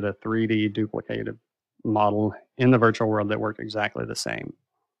 right? They did a 3D duplicated model in the virtual world that worked exactly the same.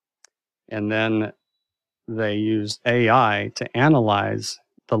 And then they used AI to analyze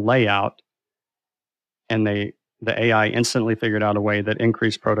the layout, and the AI instantly figured out a way that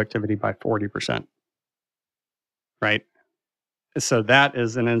increased productivity by 40%, right? So that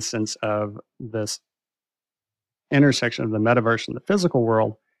is an instance of this intersection of the metaverse and the physical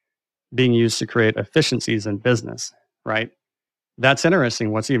world being used to create efficiencies in business, right? That's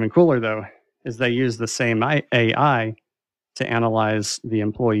interesting. What's even cooler, though, is they use the same AI to analyze the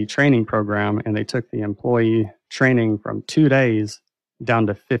employee training program, and they took the employee training from 2 days down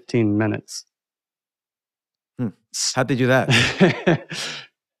to 15 minutes. How'd they do that?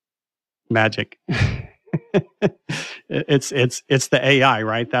 Magic. It's the AI,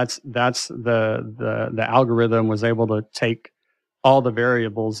 right? That's the algorithm was able to take all the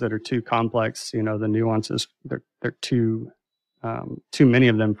variables that are too complex, the nuances, they're too many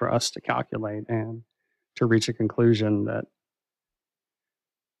of them for us to calculate and to reach a conclusion that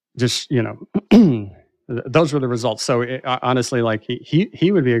just, those were the results. So honestly, like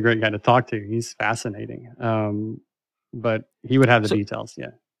he would be a great guy to talk to. He's fascinating. But he would have the details. Yeah.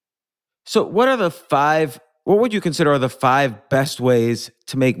 So what would you consider are the 5 best ways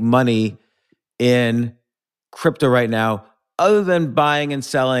to make money in crypto right now, other than buying and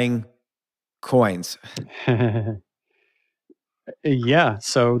selling coins? Yeah.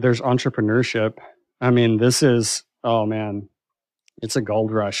 So there's entrepreneurship. I mean, this is, oh man, it's a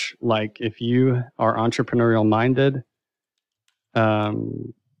gold rush. Like if you are entrepreneurial minded,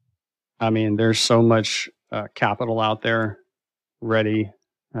 I mean, there's so much capital out there ready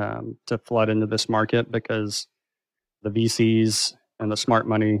to flood into this market because the VCs and the smart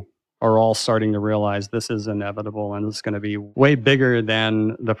money are all starting to realize this is inevitable and it's going to be way bigger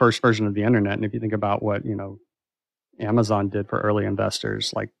than the first version of the internet. And if you think about what, Amazon did for early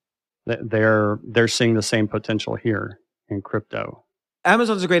investors, like they're seeing the same potential here in crypto.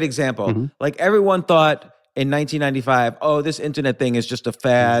 Amazon's a great example. Like everyone thought in 1995, oh, this internet thing is just a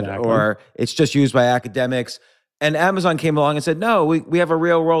fad or it's just used by academics. And Amazon came along and said, no, we have a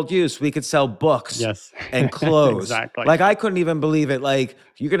real world use. We could sell books and clothes. Exactly. Like I couldn't even believe it. Like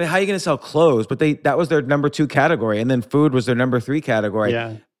how are you gonna sell clothes? But that was their number 2 category. And then food was their number 3 category.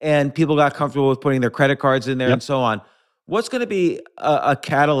 Yeah. And people got comfortable with putting their credit cards in there and so on. What's gonna be a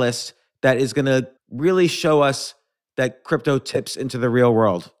catalyst that is gonna really show us that crypto tips into the real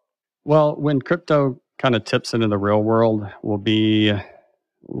world? Well, when crypto kind of tips into the real world will be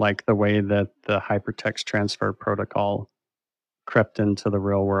like the way that the hypertext transfer protocol crept into the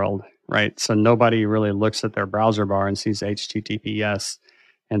real world, right? So nobody really looks at their browser bar and sees HTTPS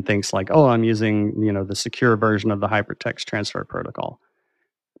and thinks like, oh, I'm using, the secure version of the hypertext transfer protocol.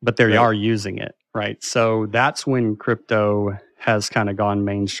 But they are using it, right? So that's when crypto has kind of gone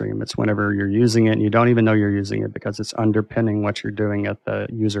mainstream. It's whenever you're using it and you don't even know you're using it because it's underpinning what you're doing at the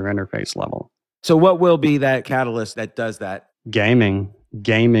user interface level. So what will be that catalyst that does that? Gaming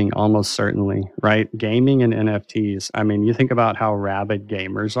almost certainly, right? Gaming and NFTs. I mean, you think about how rabid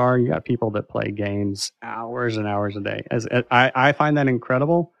gamers are. You got people that play games hours and hours a day. I find that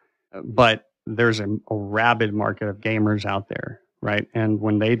incredible, but there's a rabid market of gamers out there, right? And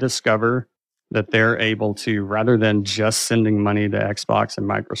when they discover that they're able to, rather than just sending money to Xbox and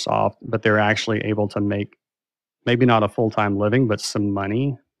Microsoft, but they're actually able to make maybe not a full-time living, but some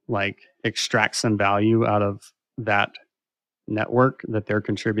money, like extract some value out of that network that they're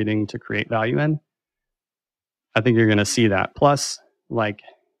contributing to create value in. I think you're going to see that. Plus,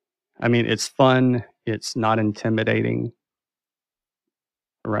 it's fun. It's not intimidating.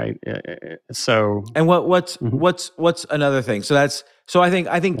 Right. So, and what's another thing? So I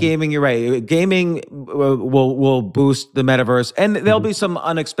think gaming. You're right. Gaming will boost the metaverse, and there'll be some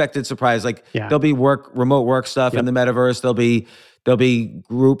unexpected surprise. Like there'll be remote work stuff in the metaverse. There'll be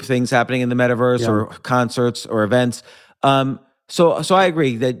group things happening in the metaverse or concerts or events. So I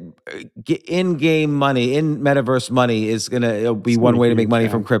agree that in-game money, in metaverse money it'll be one way to make money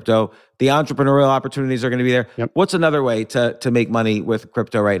from crypto. The entrepreneurial opportunities are going to be there. What's another way to make money with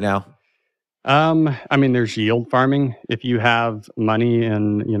crypto right now? There's yield farming. If you have money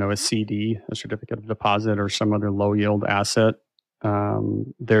in, a CD, a certificate of deposit, or some other low yield asset,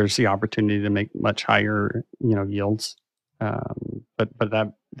 there's the opportunity to make much higher, yields. But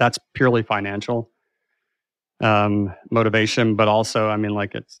that's purely financial motivation, but also,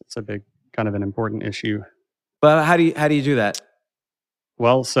 it's a big kind of an important issue. But how do you do that?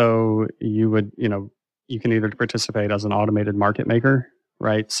 Well, so you would, you can either participate as an automated market maker,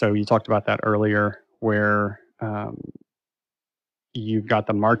 right? So you talked about that earlier, where you've got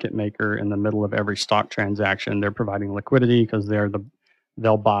the market maker in the middle of every stock transaction. They're providing liquidity because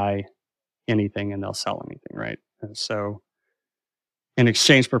they'll buy anything and they'll sell anything, right? And so in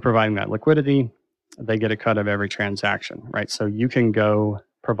exchange for providing that liquidity, they get a cut of every transaction, right? So you can go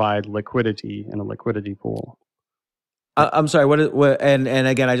provide liquidity in a liquidity pool. I'm sorry, what and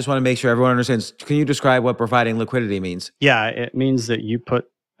again, I just want to make sure everyone understands. Can you describe what providing liquidity means? Yeah, it means that you put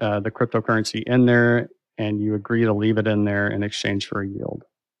the cryptocurrency in there and you agree to leave it in there in exchange for a yield.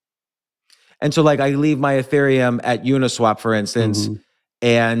 And so I leave my Ethereum at Uniswap, for instance,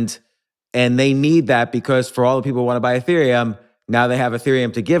 and they need that because for all the people who want to buy Ethereum, now they have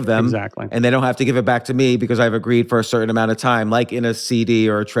Ethereum to give them. Exactly. And they don't have to give it back to me because I've agreed for a certain amount of time, like in a CD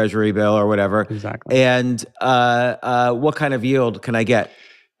or a treasury bill or whatever. Exactly. And what kind of yield can I get?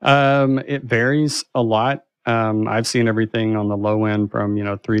 It varies a lot. I've seen everything on the low end from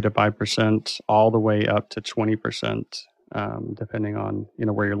 3 to 5%, all the way up to 20%, depending on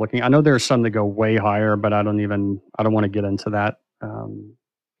where you're looking. I know there are some that go way higher, but I don't want to get into that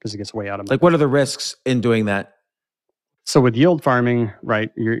because it gets way out of my. What are the risks in doing that? So with yield farming,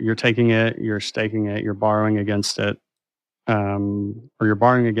 right, you're taking it, you're staking it, you're borrowing against it, or you're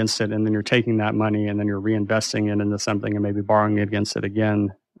borrowing against it, and then you're taking that money and then you're reinvesting it into something and maybe borrowing against it again,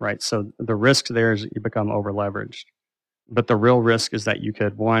 right? So the risk there is that you become over leveraged. But the real risk is that you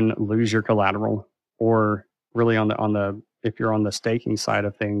could, one, lose your collateral, or really if you're on the staking side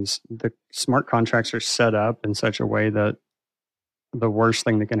of things, the smart contracts are set up in such a way that the worst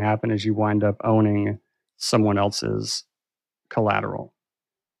thing that can happen is you wind up owning someone else's collateral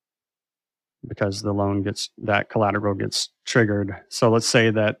because that collateral gets triggered. So let's say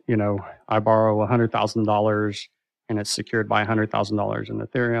that, I borrow $100,000 and it's secured by $100,000 in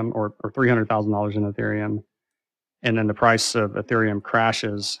Ethereum or $300,000 in Ethereum. And then the price of Ethereum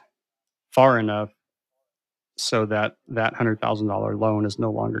crashes far enough so that $100,000 loan has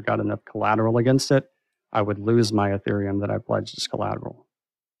no longer got enough collateral against it. I would lose my Ethereum that I pledged as collateral.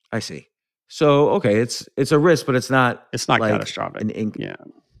 I see. So, okay, it's a risk, but it's not like catastrophic.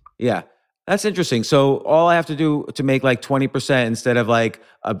 Yeah. That's interesting. So all I have to do to make like 20% instead of like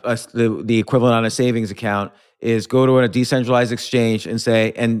the equivalent on a savings account is go to a decentralized exchange and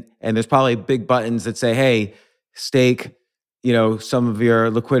say, and there's probably big buttons that say, hey, stake, some of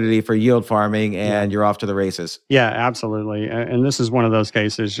your liquidity for yield farming, and you're off to the races. Yeah, absolutely. And this is one of those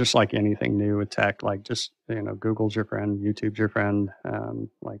cases, just like anything new with tech, like just, Google's your friend, YouTube's your friend.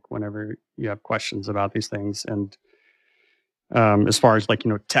 Like whenever you have questions about these things, and as far as like,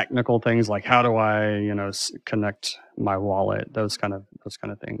 technical things, like how do I, connect my wallet, those kind of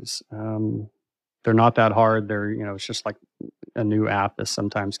things. They're not that hard. They're, it's just like a new app is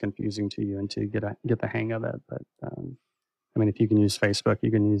sometimes confusing to you until you get the hang of it. But if you can use Facebook,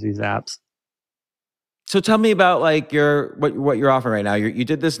 you can use these apps. So tell me about like what you're offering right now. You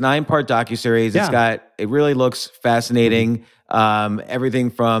did this 9-part docuseries. Yeah. It really looks fascinating.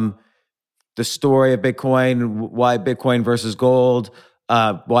 Everything from the story of Bitcoin, why Bitcoin versus gold,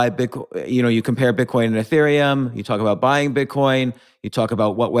 why Bitcoin, you compare Bitcoin and Ethereum. You talk about buying Bitcoin. You talk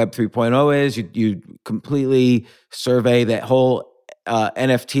about what Web 3.0 is. You completely survey that whole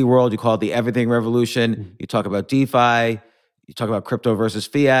NFT world. You call it the everything revolution. You talk about DeFi. You talk about crypto versus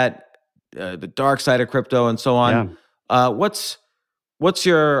fiat, the dark side of crypto, and so on. Are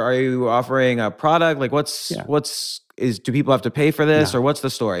you offering a product? Like do people have to pay for this, or what's the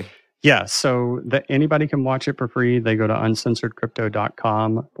story? Yeah, so anybody can watch it for free. They go to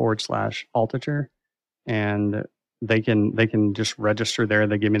uncensoredcrypto.com/Altucher, and they can just register there.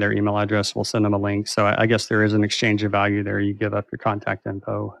 They give me their email address. We'll send them a link. So I guess there is an exchange of value there. You give up your contact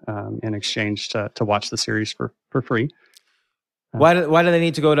info in exchange to watch the series for free. Why do they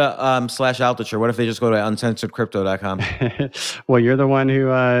need to go to /Altucher? What if they just go to uncensoredcrypto.com? Well, you're the one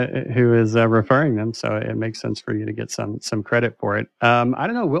who is referring them, so it makes sense for you to get some credit for it. I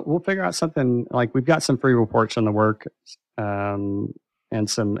don't know. We'll figure out something. Like we've got some free reports in the work, and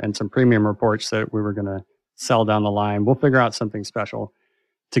some premium reports that we were going to sell down the line. We'll figure out something special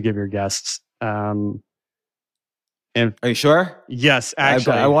to give your guests. And are you sure? Yes,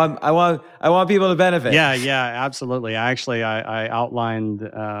 actually, I want people to benefit. Yeah, absolutely. I outlined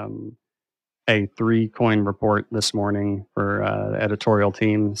a 3-coin report this morning for the editorial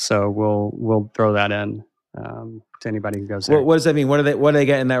team, so we'll throw that in to anybody who goes there. What does that mean? What do they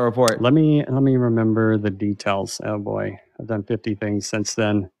get in that report? Let me remember the details. Oh boy, I've done 50 things since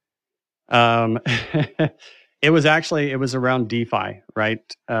then. It was around DeFi,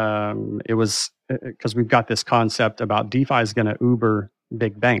 right? It was because we've got this concept about DeFi is going to Uber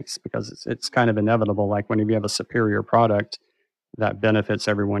big banks because it's kind of inevitable. Like whenever you have a superior product that benefits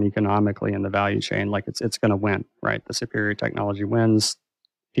everyone economically in the value chain, like it's going to win, right? The superior technology wins.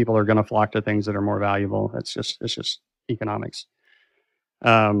 People are going to flock to things that are more valuable. It's just economics.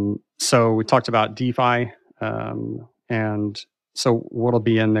 So we talked about DeFi, and so what'll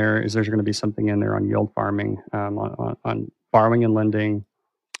be in there is there's going to be something in there on yield farming, on borrowing and lending,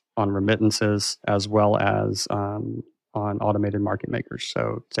 on remittances, as well as on automated market makers.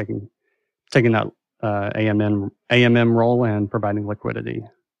 So taking that AMM role and providing liquidity.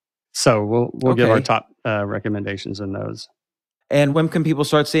 So we'll give our top recommendations in those. And when can people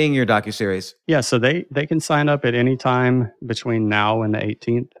start seeing your docuseries? Yeah, so they can sign up at any time between now and the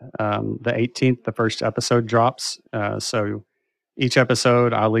 18th. The 18th, the first episode drops. So each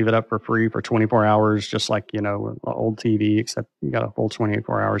episode, I'll leave it up for free for 24 hours, just like, old TV, except you got a full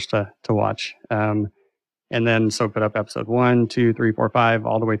 24 hours to watch. And then, so put up episode 1, 2, 3, 4, 5,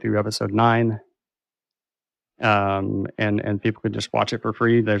 all the way through episode 9. And people could just watch it for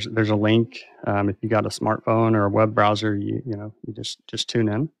free. There's a link. If you got a smartphone or a web browser, you just tune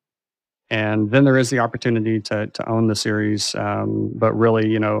in. And then there is the opportunity to own the series. But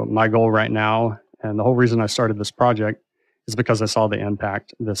really, my goal right now, and the whole reason I started this project, is because I saw the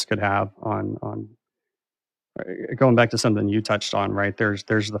impact this could have on going back to something you touched on, right? There's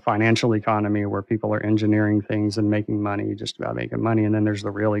the financial economy where people are engineering things and making money, just about making money. And then there's the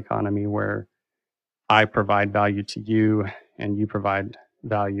real economy where I provide value to you and you provide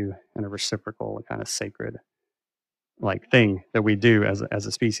value in a reciprocal kind of sacred like thing that we do as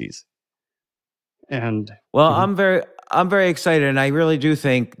a species. And well, I'm I'm very excited, and I really do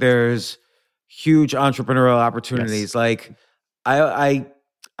think there's huge entrepreneurial opportunities. Yes. Like, I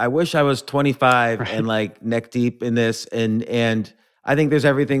wish I was 25 Right. and like neck deep in this, and I think there's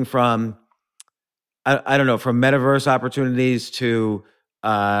everything from I don't know, from metaverse opportunities to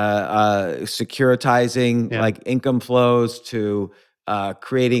securitizing Yeah. like income flows to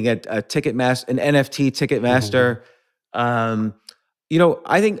creating a ticket master, an NFT ticket master. I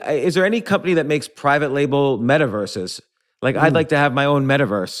think, is there any company that makes private label metaverses? Like, I'd like to have my own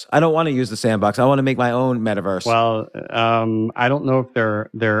metaverse. I don't want to use the sandbox. I want to make my own metaverse. Well, I don't know if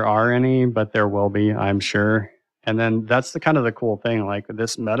there are any, but there will be, I'm sure. And then that's the kind of the cool thing. Like,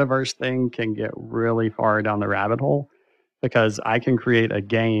 this metaverse thing can get really far down the rabbit hole, because I can create a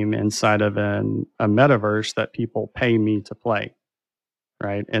game inside of a metaverse that people pay me to play,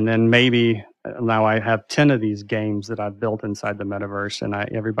 right? And then maybe now I have 10 of these games that I've built inside the metaverse, and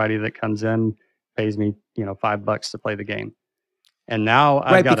everybody that comes in pays me, $5 to play the game. And now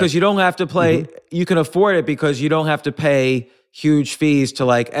I've got because you don't have to play. You can afford it because you don't have to pay huge fees to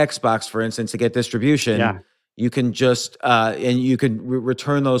like Xbox, for instance, to get distribution. Yeah. You can just and you can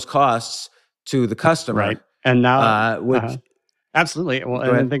return those costs to the customer. Right. And now, which absolutely. Well,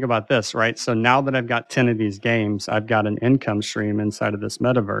 and then think about this, right? So now that I've got 10 of these games, I've got an income stream inside of this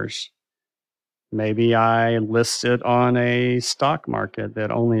metaverse. Maybe I list it on a stock market that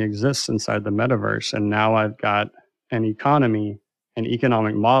only exists inside the metaverse. And now I've got an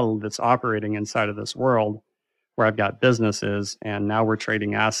economic model that's operating inside of this world where I've got businesses, and now we're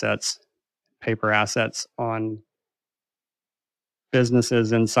trading assets, paper assets, on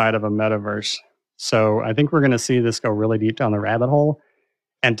businesses inside of a metaverse. So I think we're going to see this go really deep down the rabbit hole.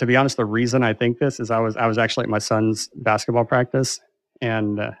 And to be honest, the reason I think this is I was actually at my son's basketball practice,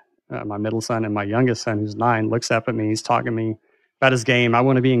 and my middle son and my youngest son, who's 9, looks up at me. He's talking to me about his game. I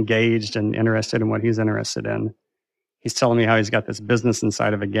want to be engaged and interested in what he's interested in. He's telling me how he's got this business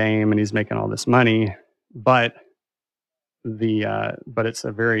inside of a game and he's making all this money, but it's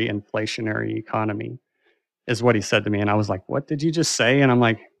a very inflationary economy, is what he said to me. And I was like, "What did you just say?" And I'm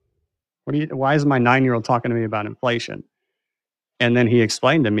like, why is my 9-year-old talking to me about inflation? And then he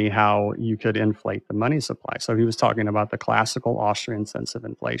explained to me how you could inflate the money supply. So he was talking about the classical Austrian sense of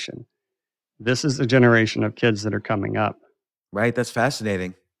inflation. This is the generation of kids that are coming up. Right. That's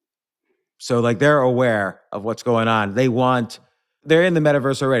fascinating. So like, they're aware of what's going on. They're in the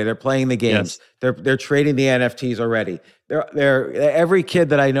metaverse already. They're playing the games. Yes. They're trading the NFTs already. Every kid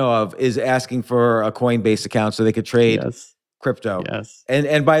that I know of is asking for a Coinbase account so they could trade crypto. Yes.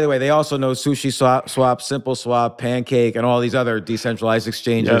 And by the way, they also know Sushi Swap, Simple Swap, Pancake, and all these other decentralized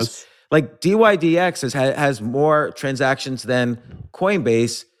exchanges. Yes. Like, DYDX has more transactions than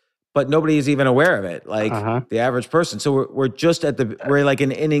Coinbase, but nobody is even aware of it, like the average person. So we're just we're like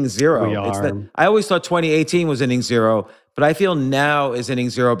in inning zero. We are. I always thought 2018 was inning zero, but I feel now is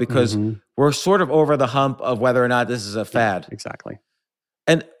inning zero because we're sort of over the hump of whether or not this is a fad. Exactly.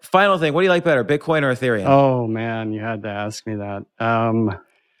 And final thing, what do you like better, Bitcoin or Ethereum? Oh man, you had to ask me that.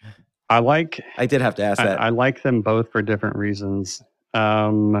 I did have to ask that. I like them both for different reasons.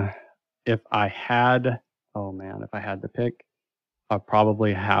 If I had to pick, I'd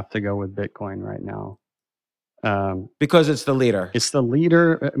probably have to go with Bitcoin right now. Because it's the leader. It's the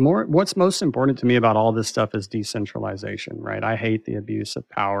leader. What's most important to me about all this stuff is decentralization, right? I hate the abuse of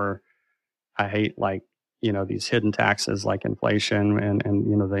power. I hate these hidden taxes like inflation and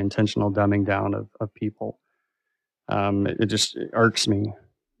the intentional dumbing down of people. It just irks me,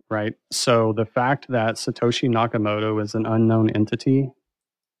 right? So the fact that Satoshi Nakamoto is an unknown entity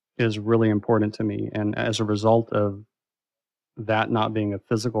is really important to me. And as a result of that not being a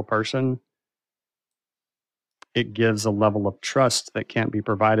physical person, it gives a level of trust that can't be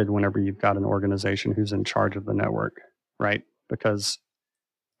provided whenever you've got an organization who's in charge of the network, right? Because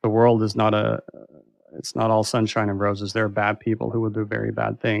the world is it's not all sunshine and roses. There are bad people who will do very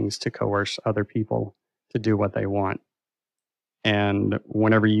bad things to coerce other people to do what they want. And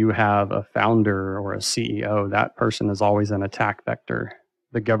whenever you have a founder or a CEO, that person is always an attack vector.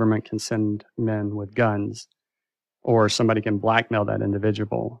 The government can send men with guns, or somebody can blackmail that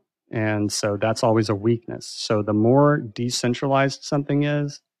individual. And so that's always a weakness. So the more decentralized something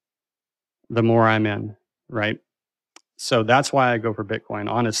is, the more I'm in, right? So that's why I go for Bitcoin,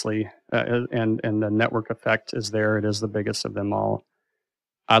 honestly. And the network effect is there. It is the biggest of them all.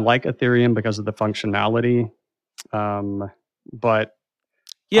 I like Ethereum because of the functionality. But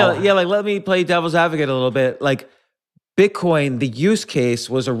like, let me play devil's advocate a little bit. Like, Bitcoin, the use case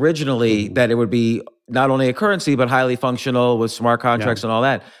was originally that it would be not only a currency, but highly functional with smart contracts and all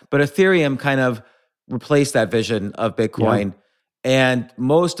that. But Ethereum kind of replaced that vision of Bitcoin. And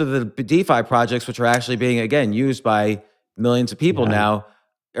most of the DeFi projects, which are actually being, again, used by millions of people now,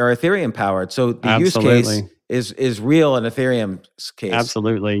 are Ethereum powered. So the use case is real in Ethereum's case.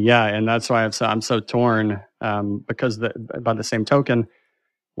 Absolutely. Yeah. And that's why I'm so torn because by the same token,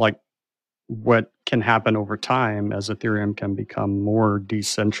 like what can happen over time as Ethereum can become more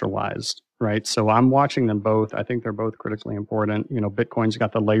decentralized, right? So I'm watching them both. I think they're both critically important. You know, Bitcoin's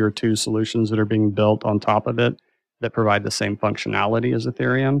got the layer 2 solutions that are being built on top of it that provide the same functionality as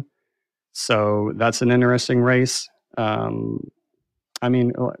Ethereum. So that's an interesting race. I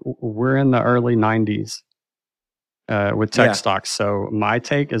mean, we're in the early 90s with tech stocks. So my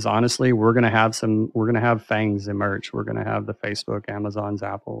take is honestly, we're going to have FANGs emerge. We're going to have the Facebook, Amazons,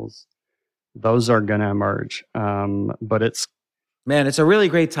 Apples. Those are going to emerge. But it's a really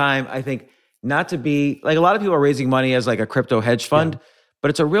great time. I think not to be like, a lot of people are raising money as like a crypto hedge fund, but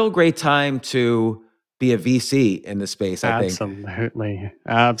it's a real great time to be a VC in the space, I think.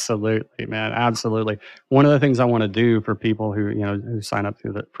 Absolutely, man. Absolutely. One of the things I want to do for people who sign up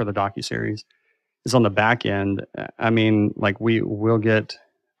for the docuseries is on the back end. I mean, like we'll get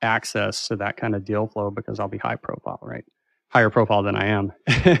access to that kind of deal flow because I'll be high profile, right? Higher profile than I am.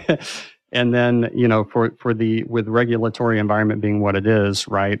 And then, with regulatory environment being what it is,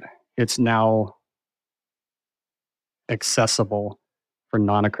 right? It's now accessible for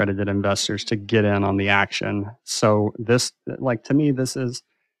non-accredited investors to get in on the action. So this, like, to me, this is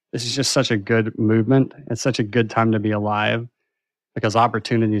just such a good movement. It's such a good time to be alive because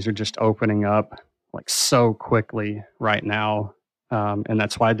opportunities are just opening up like so quickly right now. And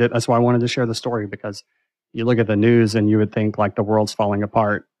that's why I wanted to share the story, because you look at the news and you would think like the world's falling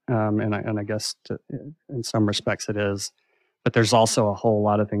apart. And I guess in some respects it is, but there's also a whole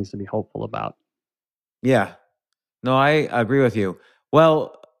lot of things to be hopeful about. Yeah, no, I agree with you.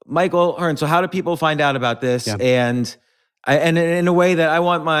 Well, Michael Hearne, so how do people find out about this? Yeah. And in a way that I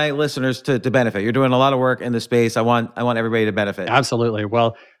want my listeners to benefit. You're doing a lot of work in the space. I want everybody to benefit. Absolutely.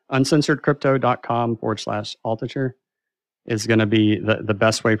 Well, uncensoredcrypto.com/Altucher is going to be the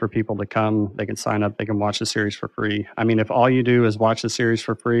best way for people to come. They can sign up. They can watch the series for free. I mean, if all you do is watch the series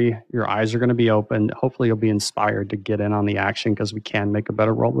for free, your eyes are going to be opened. Hopefully you'll be inspired to get in on the action because we can make a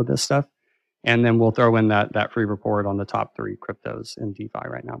better world with this stuff. And then we'll throw in that free report on the top 3 cryptos in DeFi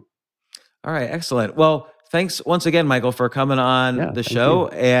right now. All right. Excellent. Well, thanks once again, Michael, for coming on the show.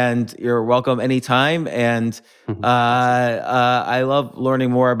 And you're welcome anytime. And I love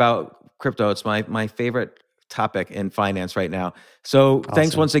learning more about crypto. It's my favorite topic in finance right now. So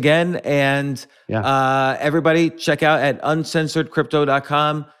Thanks once again. And everybody check out at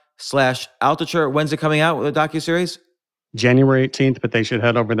uncensoredcrypto.com/Altucher. When's it coming out with the docuseries? January 18th, but they should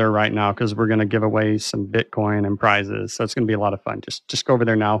head over there right now because we're going to give away some Bitcoin and prizes. So it's going to be a lot of fun. Just go over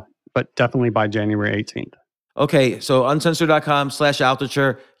there now, but definitely by January 18th. Okay, so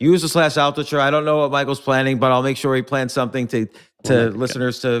uncensored.com/Altucher. Use the /Altucher. I don't know what Michael's planning, but I'll make sure he plans something to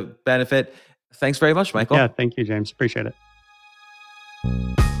listeners to benefit. Thanks very much, Michael. Yeah, thank you, James. Appreciate it.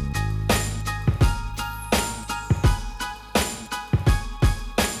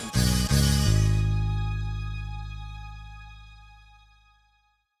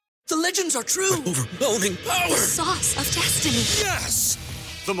 The legends are true. Overwhelming power! The sauce of destiny. Yes!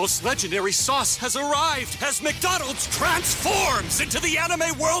 The most legendary sauce has arrived as McDonald's transforms into the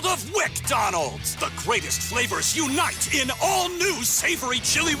anime world of WickDonald's. The greatest flavors unite in all new savory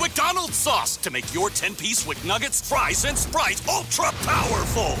chili McDonald's sauce to make your 10-piece Wick Nuggets, fries, and Sprite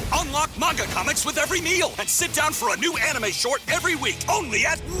ultra-powerful. Unlock manga comics with every meal and sit down for a new anime short every week only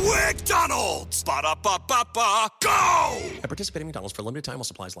at WickDonald's. Ba-da-ba-ba-ba, go! At participating McDonald's for a limited time while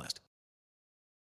supplies last.